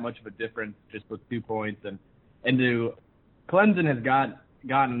be that much of a difference just with 2 points. And Clemson has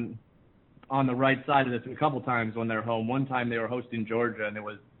gotten on the right side of this a couple times when they're home. One time they were hosting Georgia, and it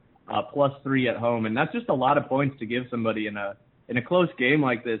was +3 at home, and that's just a lot of points to give somebody in a close game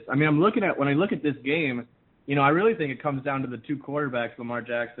like this. I mean, when I look at this game, I really think it comes down to the two quarterbacks, Lamar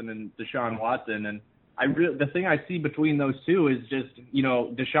Jackson and Deshaun Watson, and the thing I see between those two is just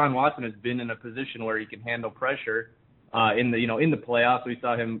Deshaun Watson has been in a position where he can handle pressure in the playoffs. We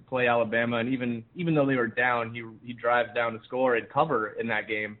saw him play Alabama, and even though they were down, he drives down to score and cover in that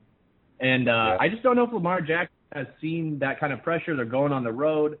game. And I just don't know if Lamar Jackson has seen that kind of pressure. They're going on the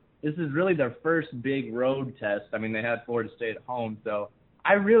road. This is really their first big road test. I mean, they had Florida State at home, so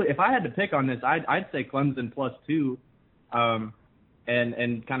if I had to pick on this, I'd say Clemson +2,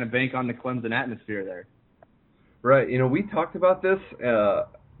 and kind of bank on the Clemson atmosphere there. Right. We talked about this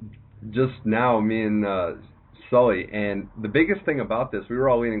just now, me and Sully, and the biggest thing about this, we were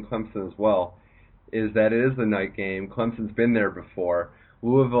all leaning Clemson as well, is that it is the night game. Clemson's been there before.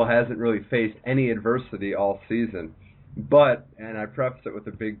 Louisville hasn't really faced any adversity all season. But, and I preface it with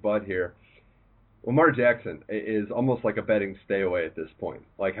a big but here, Lamar Jackson is almost like a betting stay away at this point.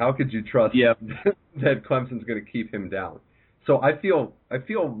 Like, how could you trust that Clemson's going to keep him down? So I feel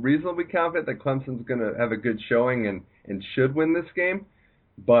reasonably confident that Clemson's going to have a good showing and should win this game.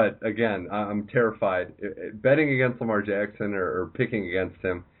 But again, I'm terrified. Betting against Lamar Jackson or picking against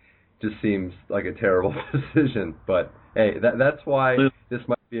him just seems like a terrible decision. But hey, that's why this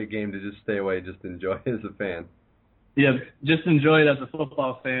might be a game to just stay away, just enjoy as a fan. Yeah, just enjoy it as a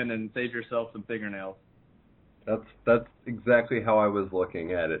football fan and save yourself some fingernails. That's exactly how I was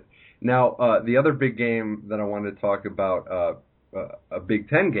looking at it. Now, the other big game that I wanted to talk about, a Big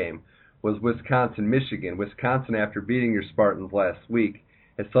Ten game, was Wisconsin-Michigan. Wisconsin, after beating your Spartans last week,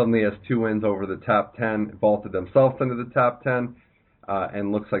 suddenly has 2 wins over the top 10, vaulted themselves into the top 10,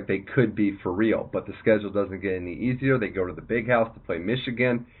 and looks like they could be for real. But the schedule doesn't get any easier. They go to the Big House to play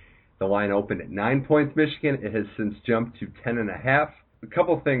Michigan. The line opened at 9 points, Michigan. It has since jumped to 10.5. A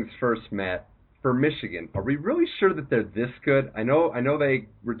couple things first, Matt. For Michigan, are we really sure that they're this good? I know they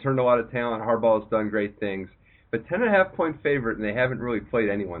returned a lot of talent. Harbaugh has done great things, but 10.5-point favorite, and they haven't really played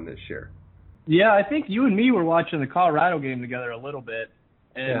anyone this year. Yeah, I think you and me were watching the Colorado game together a little bit,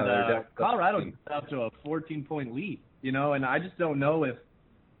 and yeah, Colorado got up to a 14-point lead, and I just don't know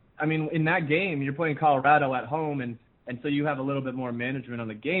in that game, you're playing Colorado at home, and so you have a little bit more management on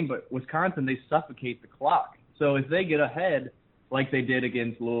the game, but Wisconsin, they suffocate the clock. So if they get ahead, like they did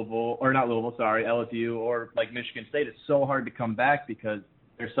against LSU, or like Michigan State, it's so hard to come back because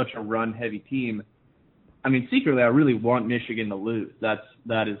they're such a run-heavy team. I mean, secretly, I really want Michigan to lose.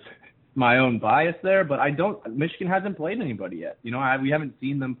 That is my own bias there, but Michigan hasn't played anybody yet. We haven't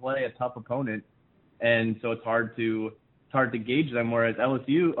seen them play a tough opponent, and so it's hard to gauge them. Whereas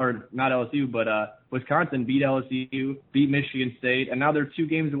Wisconsin beat LSU, beat Michigan State, and now they're 2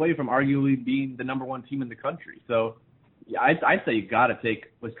 games away from arguably being the number 1 team in the country. So yeah, I'd say you got to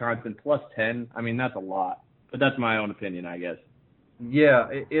take Wisconsin plus 10. I mean, that's a lot, but that's my own opinion, I guess. Yeah,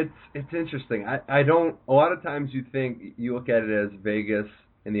 it's interesting. I don't. A lot of times you look at it as Vegas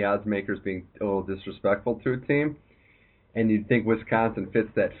and the odds makers being a little disrespectful to a team, and you'd think Wisconsin fits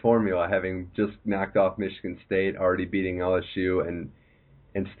that formula, having just knocked off Michigan State, already beating LSU,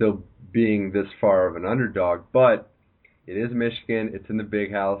 and still being this far of an underdog. But it is Michigan. It's in the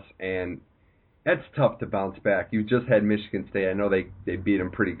Big House, and that's tough to bounce back. You just had Michigan State. I know they beat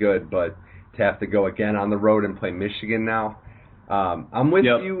them pretty good, but to have to go again on the road and play Michigan now, I'm with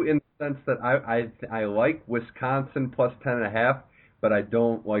you in the sense that I like Wisconsin plus 10.5, but I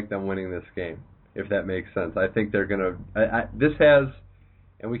don't like them winning this game, if that makes sense. I think they're gonna. This has,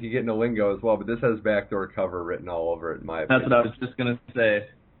 and we can get into lingo as well, but this has backdoor cover written all over it. In my opinion. That's what I was just gonna say.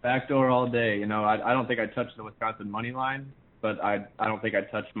 Backdoor all day. I don't think I'd touch the Wisconsin money line, but I don't think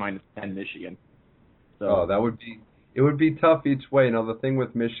I'd touch -10 Michigan. So it would be tough each way. The thing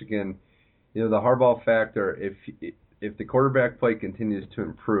with Michigan, the Harbaugh factor, if the quarterback play continues to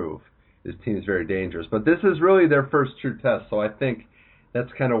improve, this team is very dangerous. But this is really their first true test, so I think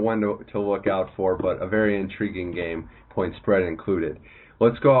that's kind of one to look out for, but a very intriguing game, point spread included.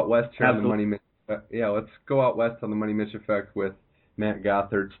 Let's go out west here on the Money Mitch. Let's go out west on the Money Mitch Effect with Matt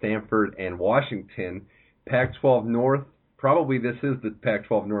Gothard, Stanford, and Washington. Pac-12 North, probably this is the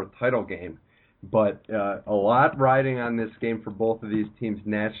Pac-12 North title game. But a lot riding on this game for both of these teams'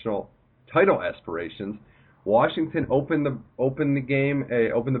 national title aspirations. Washington opened the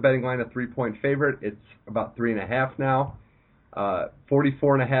betting line a 3-point favorite. It's about 3.5 now.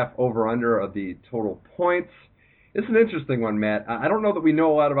 44.5 over under of the total points. It's an interesting one, Matt. I don't know that we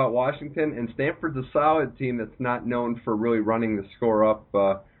know a lot about Washington, and Stanford's a solid team that's not known for really running the score up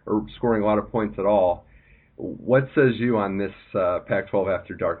or scoring a lot of points at all. What says you on this Pac-12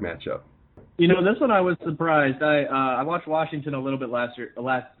 After Dark matchup? This one I was surprised. I watched Washington a little bit last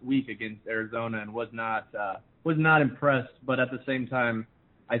week against Arizona and was not impressed. But at the same time,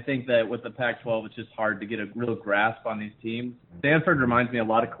 I think that with the Pac-12, it's just hard to get a real grasp on these teams. Stanford reminds me a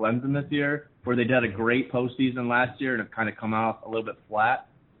lot of Clemson this year, where they did a great postseason last year and have kind of come off a little bit flat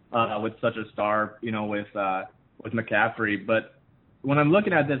with such a star, with McCaffrey. But when I'm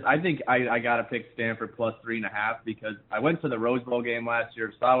looking at this, I think I got to pick Stanford plus 3.5 because I went to the Rose Bowl game last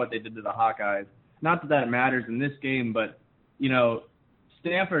year, saw what they did to the Hawkeyes. Not that matters in this game, but,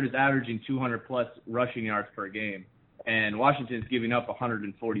 Stanford is averaging 200-plus rushing yards per game, and Washington is giving up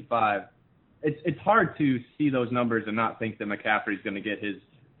 145. It's hard to see those numbers and not think that McCaffrey's going to get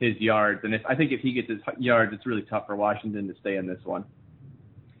his yards. And I think if he gets his yards, it's really tough for Washington to stay in this one.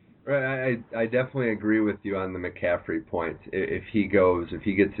 Right, I definitely agree with you on the McCaffrey point. If he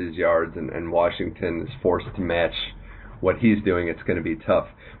gets his yards and Washington is forced to match what he's doing, it's going to be tough.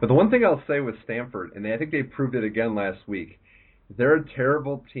 But the one thing I'll say with Stanford, and I think they proved it again last week, they're a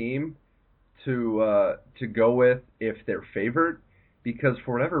terrible team to go with if they're favored, because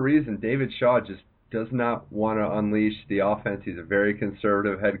for whatever reason, David Shaw just does not want to unleash the offense. He's a very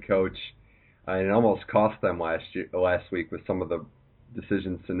conservative head coach, and it almost cost them last week with some of the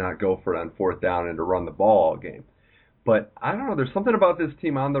decisions to not go for it on fourth down and to run the ball all game. But I don't know, there's something about this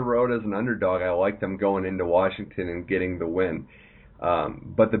team on the road as an underdog. I like them going into Washington and getting the win.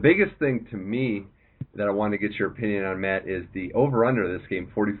 But the biggest thing to me that I want to get your opinion on, Matt, is the over-under of this game,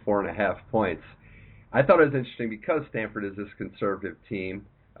 44.5 points. I thought it was interesting because Stanford is this conservative team,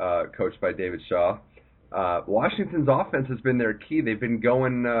 coached by David Shaw. Washington's offense has been their key. They've been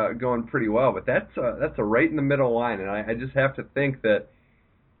going pretty well, but that's a right in the middle line, and I just have to think that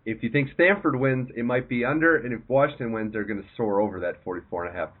if you think Stanford wins, it might be under, and if Washington wins, they're going to soar over that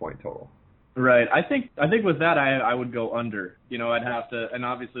 44.5 point total. Right. I think with that I would go under. I'd have to, and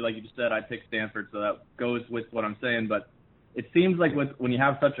obviously like you just said, I'd pick Stanford, so that goes with what I'm saying. But it seems like when you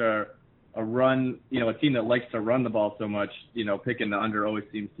have such a run, a team that likes to run the ball so much, picking the under always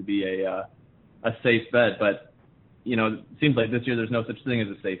seems to be a safe bet. But it seems like this year there's no such thing as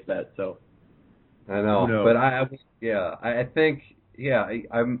a safe bet. So I know, but I think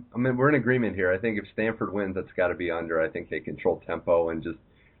we're in agreement here. I think if Stanford wins, that's got to be under. I think they control tempo and just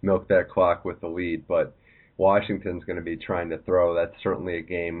milk that clock with the lead, but Washington's going to be trying to throw. That's certainly a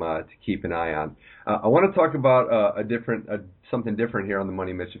game to keep an eye on. I want to talk about something different here on the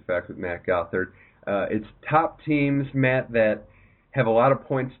Money Mitch Effect with Matt Gothard. It's top teams, Matt, that have a lot of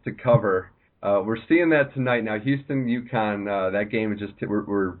points to cover. We're seeing that tonight. Now, Houston, UConn, that game is just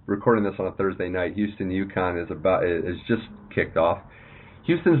we're recording this on a Thursday night. Houston, UConn is just kicked off.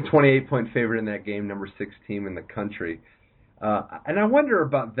 Houston's 28-point favorite in that game, number 6 team in the country. And I wonder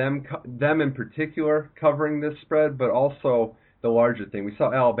about them in particular covering this spread, but also the larger thing. We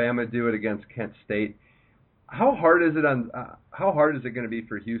saw Alabama do it against Kent State. How hard is it going to be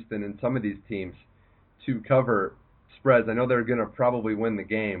for Houston and some of these teams to cover spreads? I know they're going to probably win the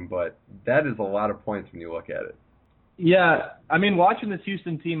game, but that is a lot of points when you look at it. Yeah, I mean, watching this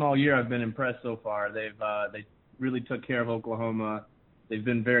Houston team all year, I've been impressed so far. They really took care of Oklahoma. They've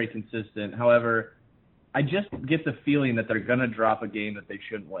been very consistent. However, I just get the feeling that they're going to drop a game that they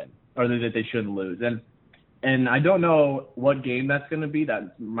shouldn't win or that they shouldn't lose. And I don't know what game that's going to be.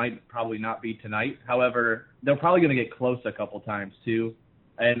 That might probably not be tonight. However, they're probably going to get close a couple times too.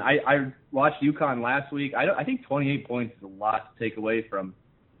 And I watched UConn last week. I think 28 points is a lot to take away from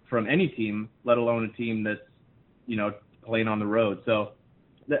any team, let alone a team that's, playing on the road. So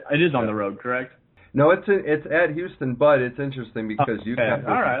it is on the road, correct? No, it's at Houston, but it's interesting because UConn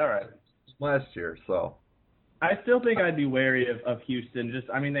all right. last year, so. I still think I'd be wary of Houston.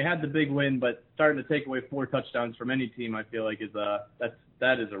 They had the big win, but starting to take away 4 touchdowns from any team, I feel like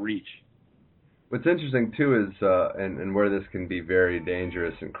that is a reach. What's interesting too is, and where this can be very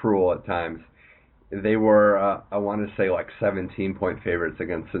dangerous and cruel at times, they were, I want to say, like 17-point favorites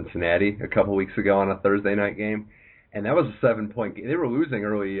against Cincinnati a couple weeks ago on a Thursday night game, and that was a 7-point game. They were losing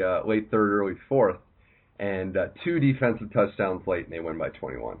late third, early fourth, and 2 defensive touchdowns late, and they win by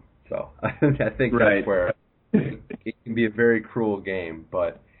 21. So I think that's where it can be a very cruel game.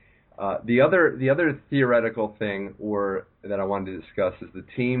 But the other theoretical thing that I wanted to discuss is the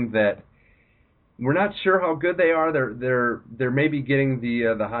team that we're not sure how good they are. They're maybe getting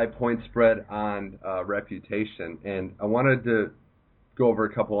the high point spread on reputation, and I wanted to go over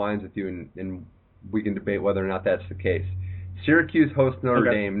a couple lines with you, and we can debate whether or not that's the case. Syracuse hosts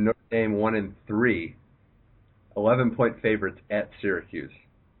Notre Dame. Notre Dame 1-3, 11-point favorites at Syracuse.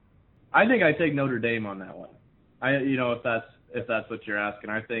 I think I take Notre Dame on that one. If that's what you're asking,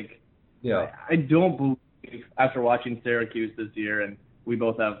 I think. Yeah. I don't believe after watching Syracuse this year, and we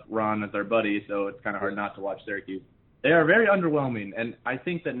both have Ron as our buddy, so it's kind of hard not to watch Syracuse. They are very underwhelming, and I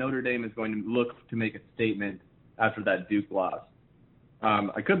think that Notre Dame is going to look to make a statement after that Duke loss.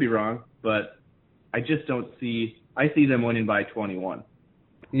 I could be wrong, but I just don't see. I see them winning by 21.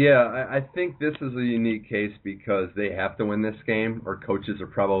 Yeah, I think this is a unique case because they have to win this game, or coaches are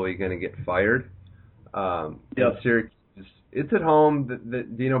probably going to get fired. Syracuse, it's at home.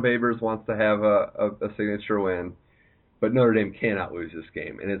 Dino Babers wants to have a signature win, but Notre Dame cannot lose this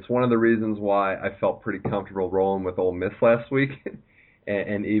game, and it's one of the reasons why I felt pretty comfortable rolling with Ole Miss last week,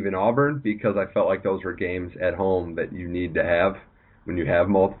 and even Auburn, because I felt like those were games at home that you need to have when you have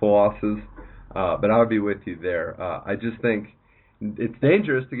multiple losses. But I would be with you there. I just think it's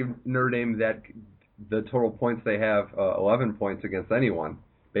dangerous to give Notre Dame the total points they have, 11 points against anyone,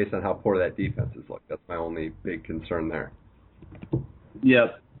 based on how poor that defense is looked. That's my only big concern there.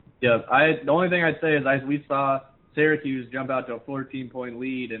 Yep. The only thing I'd say is we saw Syracuse jump out to a 14-point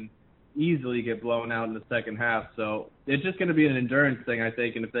lead and easily get blown out in the second half. So it's just going to be an endurance thing, I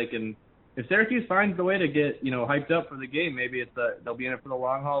think. And if Syracuse finds the way to get hyped up for the game, maybe they'll be in it for the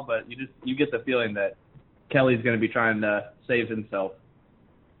long haul. But you get the feeling that Kelly's going to be trying to save himself.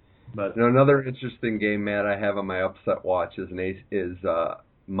 But another interesting game, Matt, I have on my upset watch is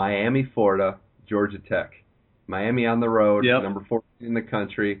Miami, Florida, Georgia Tech. Miami on the road, number 14 in the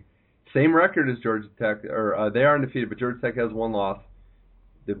country. Same record as Georgia Tech, or they are undefeated, but Georgia Tech has 1 loss.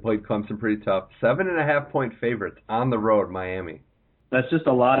 They played Clemson pretty tough. 7.5-point favorites on the road, Miami. That's just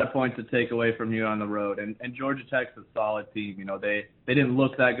a lot of points to take away from you on the road. And Georgia Tech's a solid team. You know, they didn't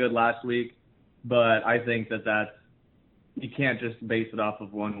look that good last week, but I think that's you can't just base it off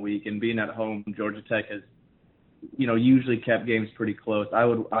of 1 week. And being at home, Georgia Tech has, you know, usually kept games pretty close. I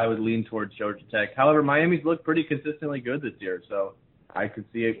would lean towards Georgia Tech. However, Miami's looked pretty consistently good this year, so I could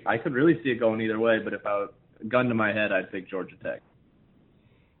really see it going either way. But if gun to my head, I'd pick Georgia Tech.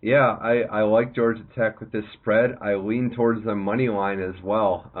 Yeah, I like Georgia Tech with this spread. I lean towards the money line as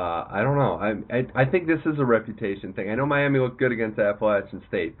well. I don't know. I think this is a reputation thing. I know Miami looked good against Appalachian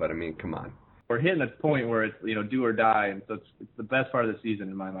State, but I mean, come on. We're hitting a point where it's, you know, do or die, and so it's the best part of the season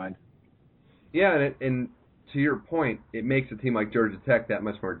in my mind. Yeah, and to your point, it makes a team like Georgia Tech that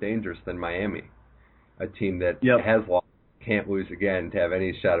much more dangerous than Miami, a team that has lost, can't lose again to have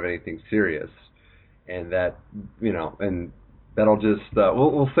any shot of anything serious, and that, you know, and that'll just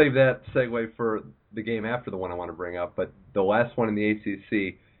we'll save that segue for the game after the one I want to bring up. But the last one in the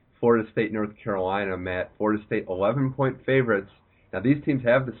ACC, Florida State, North Carolina, Matt. Florida State 11-point favorites. Now these teams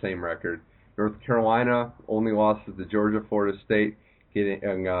have the same record. North Carolina only lost to Georgia, Florida State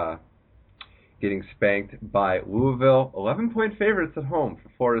getting spanked by Louisville. 11-point favorites at home for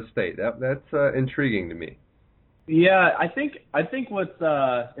Florida State. That's intriguing to me. Yeah, I think what's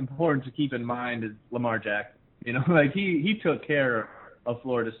important to keep in mind is Lamar Jackson. You know, like he took care of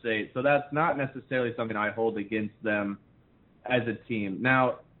Florida State, so that's not necessarily something I hold against them as a team.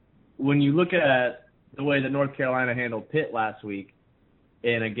 Now, when you look at the way that North Carolina handled Pitt last week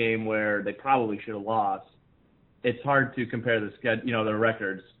in a game where they probably should have lost, it's hard to compare the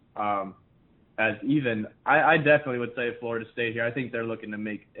records as even. I definitely would say Florida State here. I think they're looking to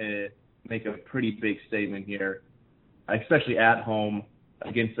make a pretty big statement here, especially at home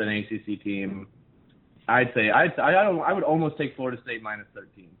against an ACC team. I would almost take Florida State minus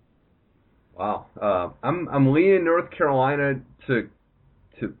 13. Wow. I'm leaning North Carolina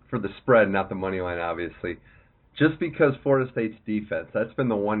for the spread, not the money line, obviously. Just because Florida State's defense, that's been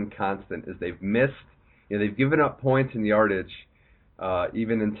the one constant, is they've missed, you know, they've given up points and yardage,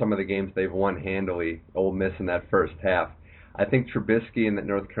 even in some of the games they've won handily, Ole Miss in that first half. I think Trubisky and that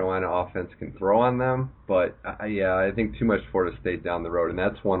North Carolina offense can throw on them, but I think too much Florida State down the road, and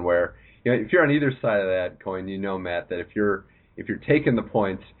that's one where, you know, if you're on either side of that coin, you know, Matt, that if you're taking the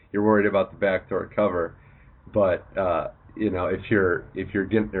points, you're worried about the backdoor cover, but you know, if you're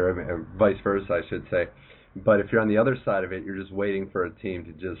getting, or vice versa, I should say. But if you're on the other side of it, you're just waiting for a team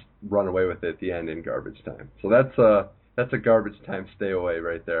to just run away with it at the end in garbage time. So that's a garbage time stay away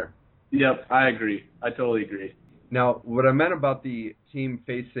right there. Yep, I agree. I totally agree. Now, what I meant about the team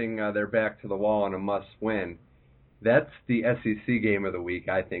facing their back to the wall on a must-win, that's the SEC game of the week,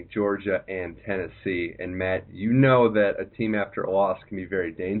 I think, Georgia and Tennessee. And, Matt, you know that a team after a loss can be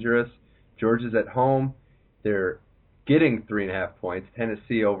very dangerous. Georgia's at home. They're getting 3.5 points.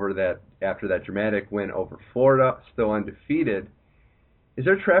 Tennessee after that dramatic win over Florida, still undefeated. Is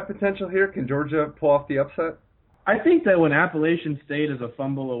there trap potential here? Can Georgia pull off the upset? I think that when Appalachian State is a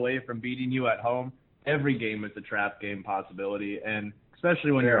fumble away from beating you at home, every game is a trap game possibility, and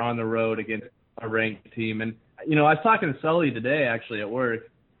especially when you're on the road against a ranked team. And, you know, I was talking to Sully today actually at work,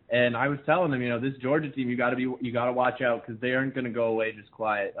 and I was telling him, you know, this Georgia team, you got to watch out because they aren't going to go away just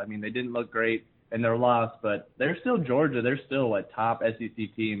quiet. I mean, they didn't look great in their loss, but they're still Georgia. They're still a top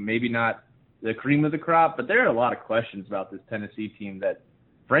SEC team. Maybe not the cream of the crop, but there are a lot of questions about this Tennessee team that,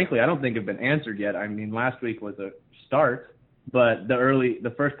 frankly, I don't think have been answered yet. I mean, last week was a start, but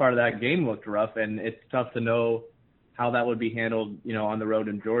the first part of that game looked rough, and it's tough to know how that would be handled, you know, on the road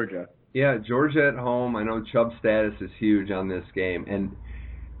in Georgia. Yeah, Georgia at home. I know Chubb's status is huge on this game. And,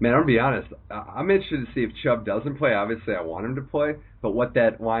 man, I'm going to be honest, I'm interested to see if Chubb doesn't play. Obviously, I want him to play. But what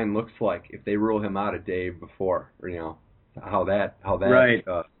that line looks like if they rule him out a day before, or, you know, how that right.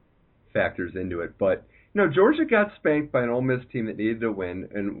 Factors into it. But, you know, Georgia got spanked by an Ole Miss team that needed to win.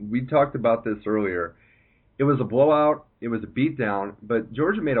 And we talked about this earlier. It was a blowout. It was a beatdown, but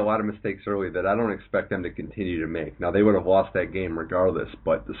Georgia made a lot of mistakes early that I don't expect them to continue to make. Now, they would have lost that game regardless,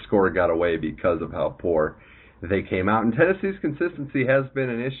 but the score got away because of how poor they came out. And Tennessee's consistency has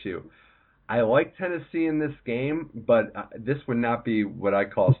been an issue. I like Tennessee in this game, but this would not be what I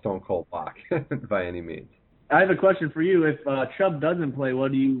call stone cold lock by any means. I have a question for you. If Chubb doesn't play,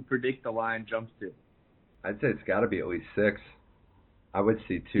 what do you predict the line jumps to? I'd say it's got to be at least 6. I would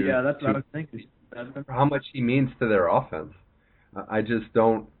see 2. Yeah, that's what I was thinking. How much he means to their offense. I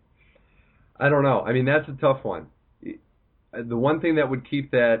don't know. I mean, that's a tough one. The one thing that would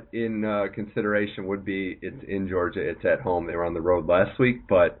keep that in consideration would be it's in Georgia, it's at home. They were on the road last week,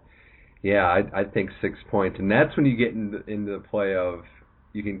 but yeah, I think 6 points. And that's when you get into the play of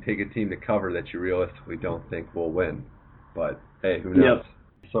you can take a team to cover that you realistically don't think will win. But Hey, who knows?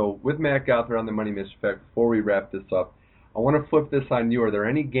 So with Matt Gouthner on the Money Mitch Effect, before we wrap this up, I want to flip this on you. Are there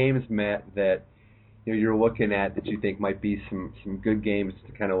any games, Matt, that you're looking at that you think might be some good games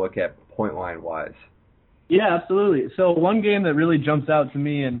to kind of look at point line wise? Yeah, absolutely. So one game that really jumps out to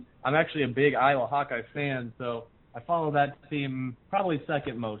me, and I'm actually a big Iowa Hawkeye fan, so I follow that team probably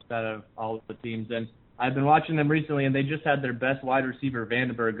second most out of all of the teams. And I've been watching them recently, and they just had their best wide receiver,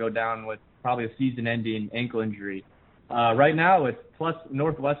 Vandenberg, go down with probably a season-ending ankle injury. Right now, it's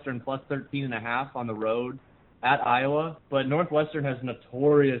Northwestern plus 13.5 on the road at Iowa, but Northwestern has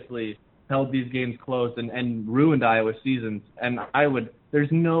notoriously held these games close and ruined Iowa seasons. And there's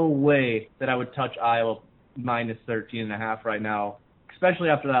no way that I would touch Iowa minus 13.5 right now, especially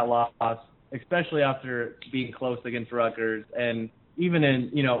after that loss, especially after being close against Rutgers, and even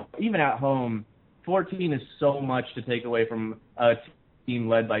at home, 14 is so much to take away from a team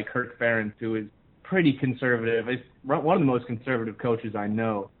led by Kirk Ferentz, who is pretty conservative. He's one of the most conservative coaches I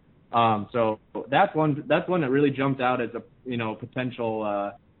know. So that's one that really jumped out as a potential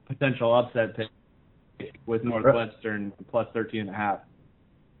upset pick with Northwestern plus 13.5.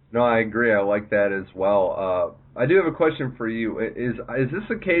 No, I agree. I like that as well. I do have a question for you. Is this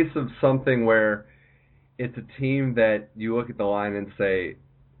a case of something where it's a team that you look at the line and say,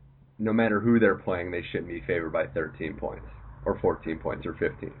 no matter who they're playing, they shouldn't be favored by 13 points or 14 points or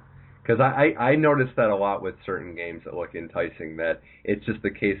 15? Because I noticed that a lot with certain games that look enticing, that it's just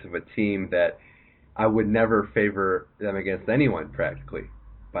the case of a team that I would never favor them against anyone practically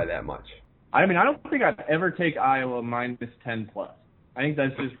by that much. I mean, I don't think I'd ever take Iowa minus 10 plus. I think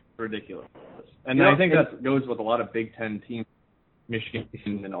that's just ridiculous. And I think that goes with a lot of Big Ten teams, Michigan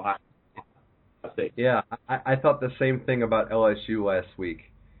and Ohio State. Yeah, I thought the same thing about LSU last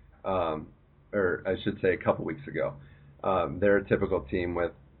week, or I should say a couple weeks ago. They're a typical team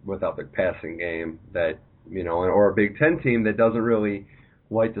without the passing game that, or a Big Ten team that doesn't really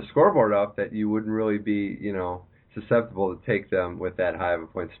light the scoreboard up, that you wouldn't really be, susceptible to take them with that high of a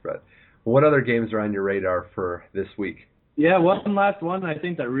point spread. Well, what other games are on your radar for this week? Yeah, one last one I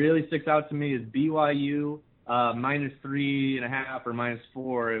think that really sticks out to me is BYU minus 3.5 or minus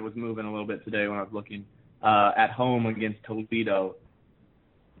 4. It was moving a little bit today when I was looking at home against Toledo.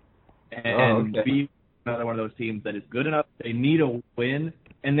 And BYU, another one of those teams that is good enough. They need a win,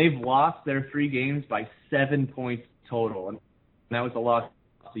 and they've lost their 3 games by 7 points total. And that was a loss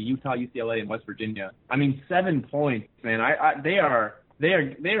to Utah, UCLA, and West Virginia. I mean, 7 points, man. They are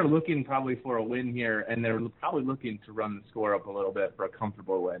looking probably for a win here, and they're probably looking to run the score up a little bit for a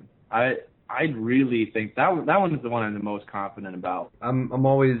comfortable win. I really think that one is the one I'm the most confident about. I'm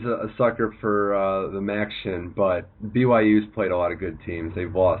always a sucker for the MACtion, but BYU's played a lot of good teams.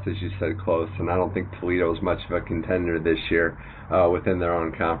 They've lost, as you said, close, and I don't think Toledo's much of a contender this year within their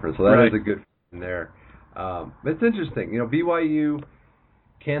own conference. So that is a good thing there. It's interesting, BYU.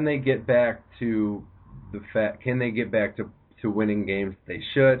 Can they get back to to winning games they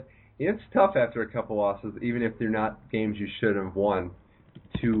should? It's tough after a couple losses, even if they're not games you should have won,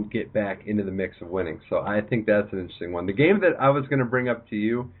 to get back into the mix of winning. So I think that's an interesting one. The game that I was going to bring up to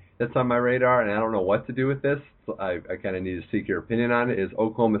you that's on my radar, and I don't know what to do with this, so I kind of need to seek your opinion on it, is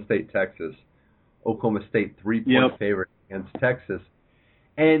Oklahoma State, Texas. Oklahoma State 3-point favorite against Texas.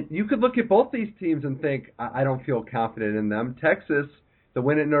 And you could look at both these teams and think, I don't feel confident in them. Texas, the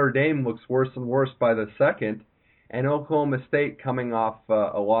win at Notre Dame, looks worse and worse by the second. And Oklahoma State coming off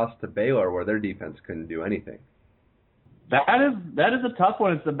a loss to Baylor where their defense couldn't do anything. That is a tough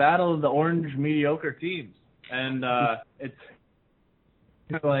one. It's the battle of the orange mediocre teams. And it's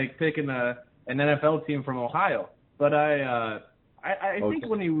like picking an NFL team from Ohio. But I think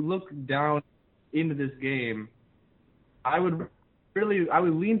when you look down into this game, I would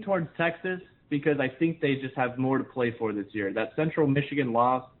lean towards Texas because I think they just have more to play for this year. That Central Michigan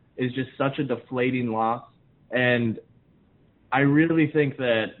loss is just such a deflating loss. And I really think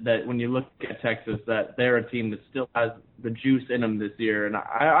that when you look at Texas, that they're a team that still has the juice in them this year, and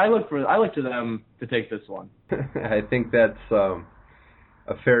I look to them to take this one. I think that's a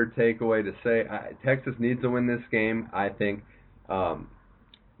fair takeaway to say. Texas needs to win this game, I think,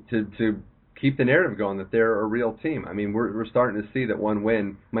 to keep the narrative going that they're a real team. I mean, we're starting to see that one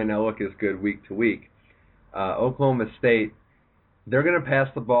win might not look as good week to week. Oklahoma State, they're going to pass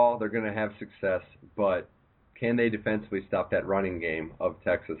the ball, they're going to have success, but can they defensively stop that running game of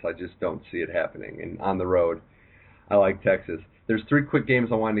Texas? I just don't see it happening. And on the road, I like Texas. There's 3 quick games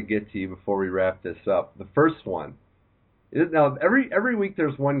I wanted to get to you before we wrap this up. The first one is, now every week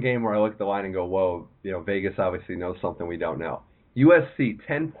there's one game where I look at the line and go, whoa, Vegas obviously knows something we don't know. USC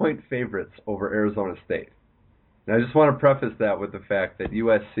 10-point favorites over Arizona State. And I just want to preface that with the fact that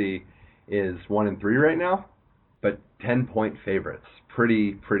USC is 1-3 right now. but 10-point favorites.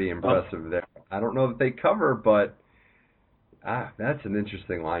 Pretty impressive there. I don't know that they cover, but that's an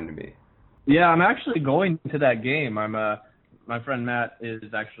interesting line to me. Yeah, I'm actually going to that game. My friend Matt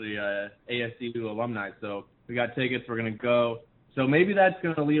is actually a ASU alumni, so we got tickets. We're going to go. So maybe that's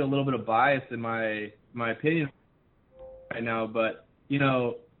going to lead a little bit of bias in my opinion right now. But,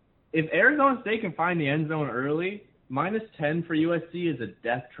 if Arizona State can find the end zone early, -10 for USC is a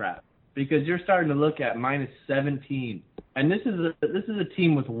death trap because you're starting to look at -17. And this is a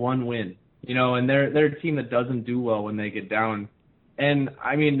team with one win, and they're a team that doesn't do well when they get down. And,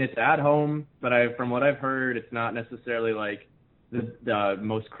 I mean, it's at home, but from what I've heard, it's not necessarily like the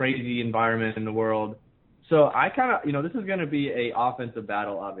most crazy environment in the world. So I kind of, this is going to be a offensive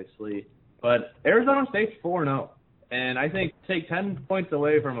battle, obviously. But Arizona State's 4-0. And I think take 10 points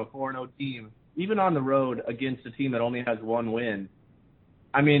away from a 4-0 team, even on the road against a team that only has one win.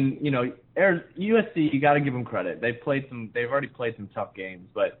 I mean, USC, you got to give them credit. They've already played some tough games,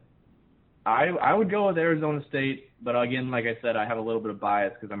 but I would go with Arizona State. But again, like I said, I have a little bit of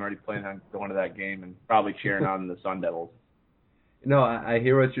bias because I'm already planning on going to that game and probably cheering on the Sun Devils. No, I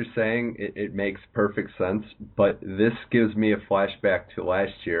hear what you're saying. It makes perfect sense, but this gives me a flashback to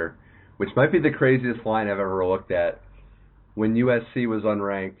last year, which might be the craziest line I've ever looked at, when USC was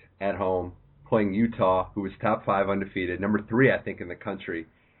unranked at home, playing Utah, who was top 5 undefeated, number 3, I think, in the country,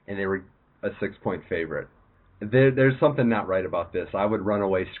 and they were a 6-point favorite. There's something not right about this. I would run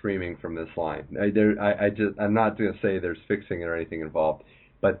away screaming from this line. I'm not going to say there's fixing it or anything involved,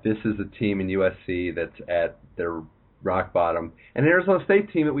 but this is a team in USC that's at their rock bottom, and an Arizona State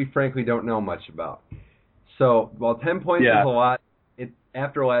team that we frankly don't know much about. So while 10 points is a lot,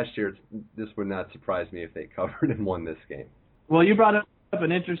 after last year, this would not surprise me if they covered and won this game. Well, you brought up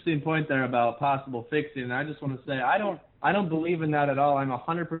an interesting point there about possible fixing, and I just want to say I don't believe in that at all. I'm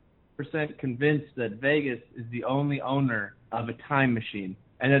 100% convinced that Vegas is the only owner of a time machine,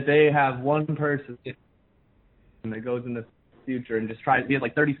 and that they have one person that goes in the future and just tries. He has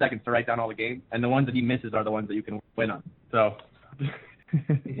like 30 seconds to write down all the games, and the ones that he misses are the ones that you can win on. So.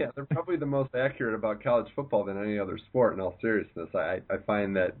 Yeah, they're probably the most accurate about college football than any other sport, in all seriousness. I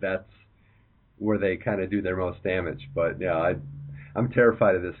find that's where they kind of do their most damage. But, yeah, I'm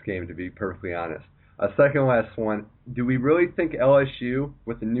terrified of this game, to be perfectly honest. Second last one, do we really think LSU,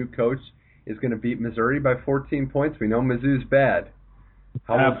 with the new coach, is going to beat Missouri by 14 points? We know Mizzou's bad.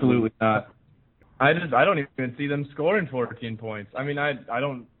 Absolutely not. I don't even see them scoring 14 points. I mean, I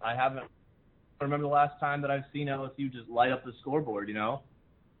haven't remember the last time that I've seen LSU just light up the scoreboard,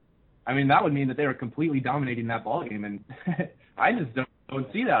 I mean, that would mean that they were completely dominating that ball game, and I just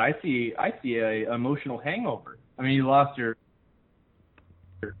don't see that. I see a emotional hangover. I mean, you lost your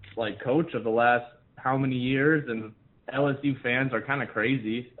coach of the last how many years, and LSU fans are kind of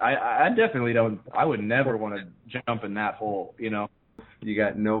crazy. I definitely don't. I would never want to jump in that hole, You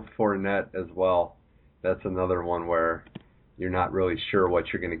got no Fournette as well. That's another one where you're not really sure what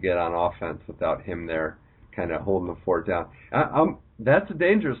you're going to get on offense without him there kind of holding the fort down. That's a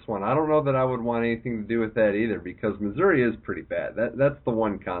dangerous one. I don't know that I would want anything to do with that either, because Missouri is pretty bad. That's the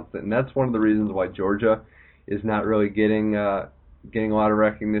one constant, and that's one of the reasons why Georgia is not really getting a lot of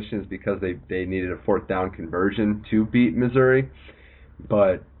recognition, is because they needed a 4th down conversion to beat Missouri.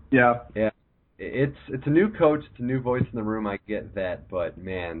 But yeah, it's a new coach, it's a new voice in the room. I get that, but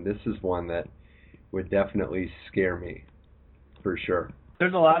man, this is one that would definitely scare me. For sure.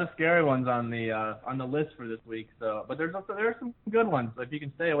 There's a lot of scary ones on the list for this week. So, but there are some good ones. So if you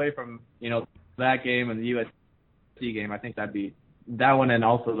can stay away from that game and the USC game, I think that'd be that one, and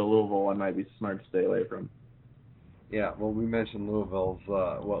also the Louisville one might be smart to stay away from. Yeah, well, we mentioned Louisville's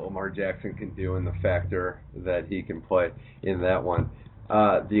what Lamar Jackson can do and the factor that he can play in that one.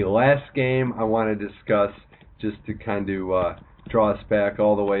 The last game I want to discuss, just to kind of draw us back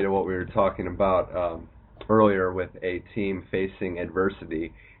all the way to what we were talking about earlier with a team facing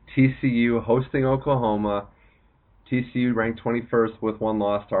adversity. TCU hosting Oklahoma. TCU ranked 21st with 1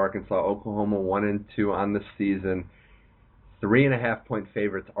 loss to Arkansas. Oklahoma 1-2 on the season. 3.5-point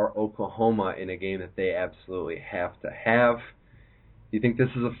favorites are Oklahoma in a game that they absolutely have to have. Do you think this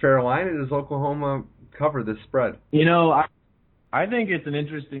is a fair line, or does Oklahoma cover this spread? I think it's an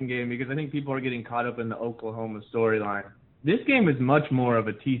interesting game because I think people are getting caught up in the Oklahoma storyline. This game is much more of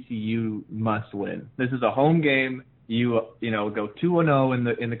a TCU must-win. This is a home game. You go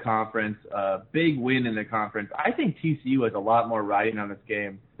 2-0 in the conference, big win in the conference. I think TCU has a lot more riding on this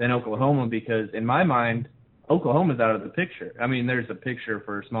game than Oklahoma, because in my mind, Oklahoma's out of the picture. I mean, there's a picture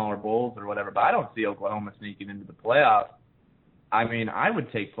for smaller bowls or whatever, but I don't see Oklahoma sneaking into the playoffs. I mean, I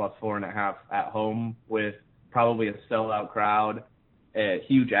would take +4.5 at home with probably a sellout crowd. a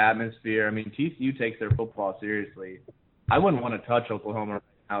huge atmosphere. I mean, TCU takes their football seriously. I wouldn't want to touch Oklahoma right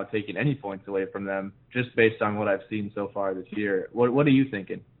now, taking any points away from them, just based on what I've seen so far this year. What are you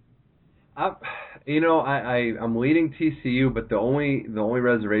thinking? I'm leading TCU, but the only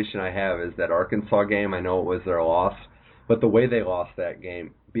reservation I have is that Arkansas game. I know it was their loss, but the way they lost that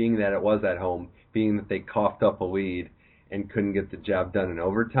game, being that it was at home, being that they coughed up a lead and couldn't get the job done in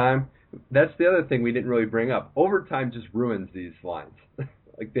overtime, that's the other thing we didn't really bring up. Overtime just ruins these lines.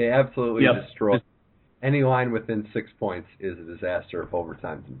 Like, they absolutely destroy. Any line within 6 points is a disaster if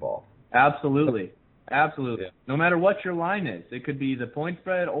overtime's involved. Absolutely. Yeah. No matter what your line is, it could be the point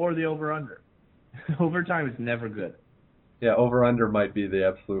spread or the over-under. Overtime is never good. Yeah, over-under might be the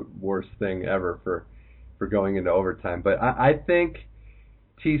absolute worst thing ever for going into overtime. But I think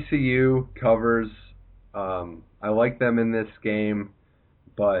TCU covers. I like them in this game.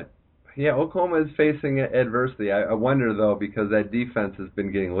 But, yeah, Oklahoma is facing adversity. I wonder, though, because that defense has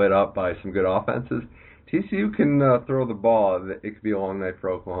been getting lit up by some good offenses. TCU can throw the ball. It could be a long night for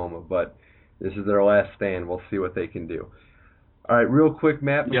Oklahoma, but this is their last stand. We'll see what they can do. All right, real quick,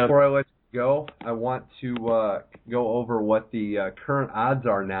 Matt, before I let you go, I want to go over what the current odds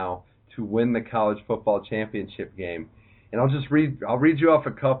are now to win the college football championship game. And I'll read you off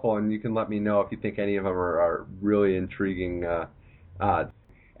a couple, and you can let me know if you think any of them are really intriguing odds.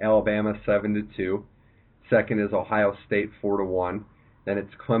 Alabama 7-2. Second is Ohio State 4-1. Then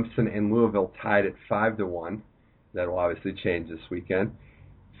it's Clemson and Louisville tied at 5-1. That will obviously change this weekend.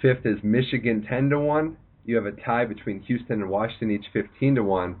 Fifth is Michigan 10-1. You have a tie between Houston and Washington, each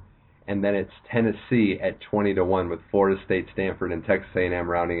 15-1. And then it's Tennessee at 20-1 with Florida State, Stanford, and Texas A&M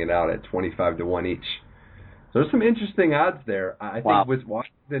rounding it out at 25-1 each. So there's some interesting odds there. I think with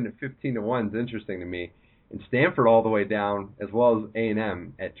Washington at 15-1 is interesting to me, and Stanford all the way down, as well as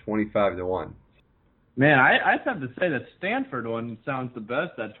A&M at 25-1. Man, I have to say that Stanford one sounds the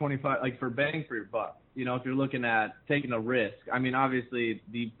best at 25, like for bang for your buck. You know, if you're looking at taking a risk. I mean, obviously,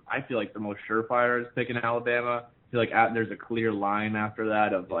 I feel like the most surefire is picking Alabama. I feel like there's a clear line after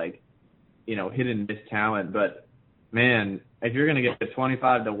that of, like, you know, hit and miss talent. But, man, if you're going to get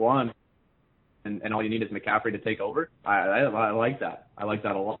 25-1 and all you need is McCaffrey to take over, I like that. I like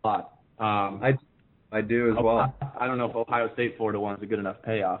that a lot. I do as well. I don't know if Ohio State 4-1 is a good enough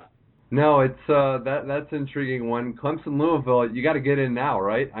payoff. No, it's that's an intriguing one. Clemson Louisville, you got to get in now,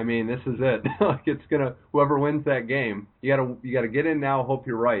 right? I mean, this is it. Like, it's gonna, whoever wins that game, you got to get in now. Hope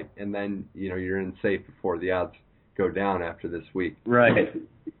you're right, and then you're in safe before the odds go down after this week. Right.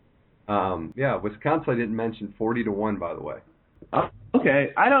 Yeah, Wisconsin I didn't mention 40-1, by the way. Okay,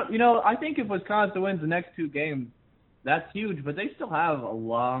 I think if Wisconsin wins the next two games, that's huge, but they still have a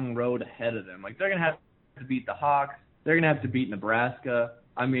long road ahead of them. Like, they're gonna have to beat the Hawks. They're gonna have to beat Nebraska.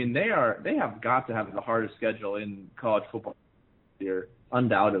 I mean, they have got to have the hardest schedule in college football here,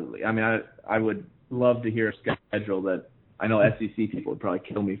 undoubtedly. I mean, I would love to hear a schedule that I know SEC people would probably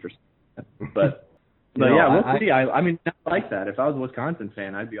kill me for, but yeah, we'll see. I mean, I like that. If I was a Wisconsin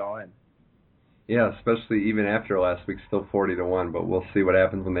fan, I'd be all in. Yeah, especially even after last week, still 40-1. But we'll see what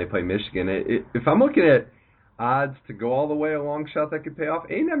happens when they play Michigan. If I'm looking at odds to go all the way, a long shot that could pay off,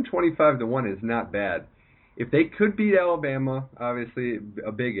 A&M 25-1 is not bad. If they could beat Alabama, obviously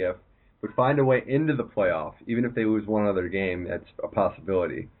a big if, but find a way into the playoff, even if they lose one other game, that's a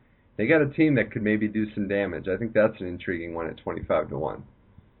possibility. They got a team that could maybe do some damage. I think that's an intriguing one at 25-1.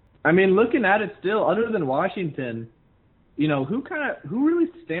 I mean, looking at it still, other than Washington, who really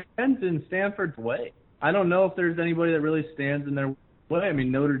stands in Stanford's way? I don't know if there's anybody that really stands in their way. I mean,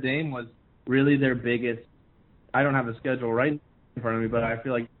 Notre Dame was really their biggest. I don't have the schedule right in front of me, but I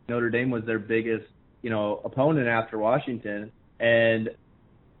feel like Notre Dame was their biggest opponent after Washington. And,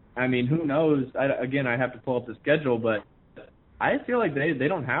 I mean, who knows? I have to pull up the schedule, but I feel like they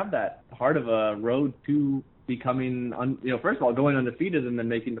don't have that hard of a road to becoming, first of all, going undefeated and then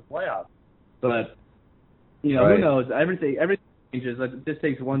making the playoffs. But, right. Who knows? Everything changes. It just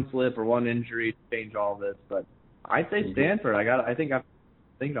takes one slip or one injury to change all this. But I say Stanford. I think I'm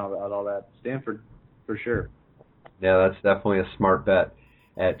thinking about all that. Stanford, for sure. Yeah, that's definitely a smart bet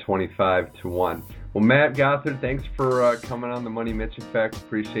at 25-1. Well, Matt Gothard, thanks for coming on the Money Mitch Effect.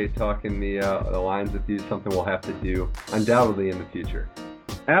 Appreciate talking the lines with you. Something we'll have to do undoubtedly in the future.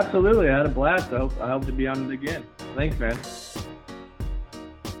 Absolutely, I had a blast. I hope to be on it again. Thanks, man.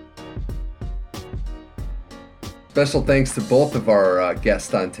 Special thanks to both of our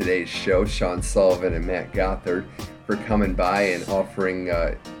guests on today's show, Sean Sullivan and Matt Gothard, for coming by and offering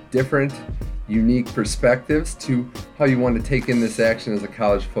different, unique perspectives to how you want to take in this action as a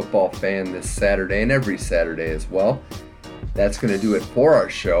college football fan this Saturday and every Saturday as well. That's going to do it for our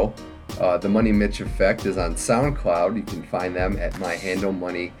show. The Money Mitch Effect is on SoundCloud. You can find them at my handle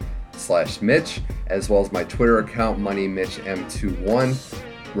money/Mitch, as well as my Twitter account MoneyMitchM21.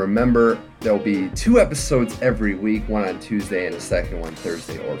 Remember, there'll be 2 episodes every week, one on Tuesday and a second one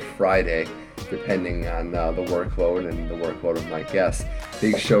Thursday or Friday, depending on the workload and the workload of my guests.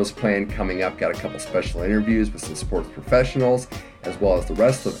 Big shows planned coming up. Got a couple special interviews with some sports professionals, as well as the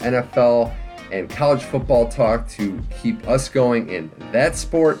rest of NFL and college football talk to keep us going in that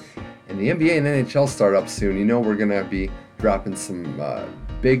sport. And the NBA and NHL start up soon. You know we're going to be dropping some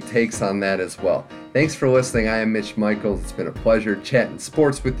big takes on that as well. Thanks for listening. I am Mitch Michaels. It's been a pleasure chatting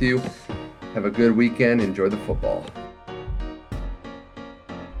sports with you. Have a good weekend. Enjoy the football.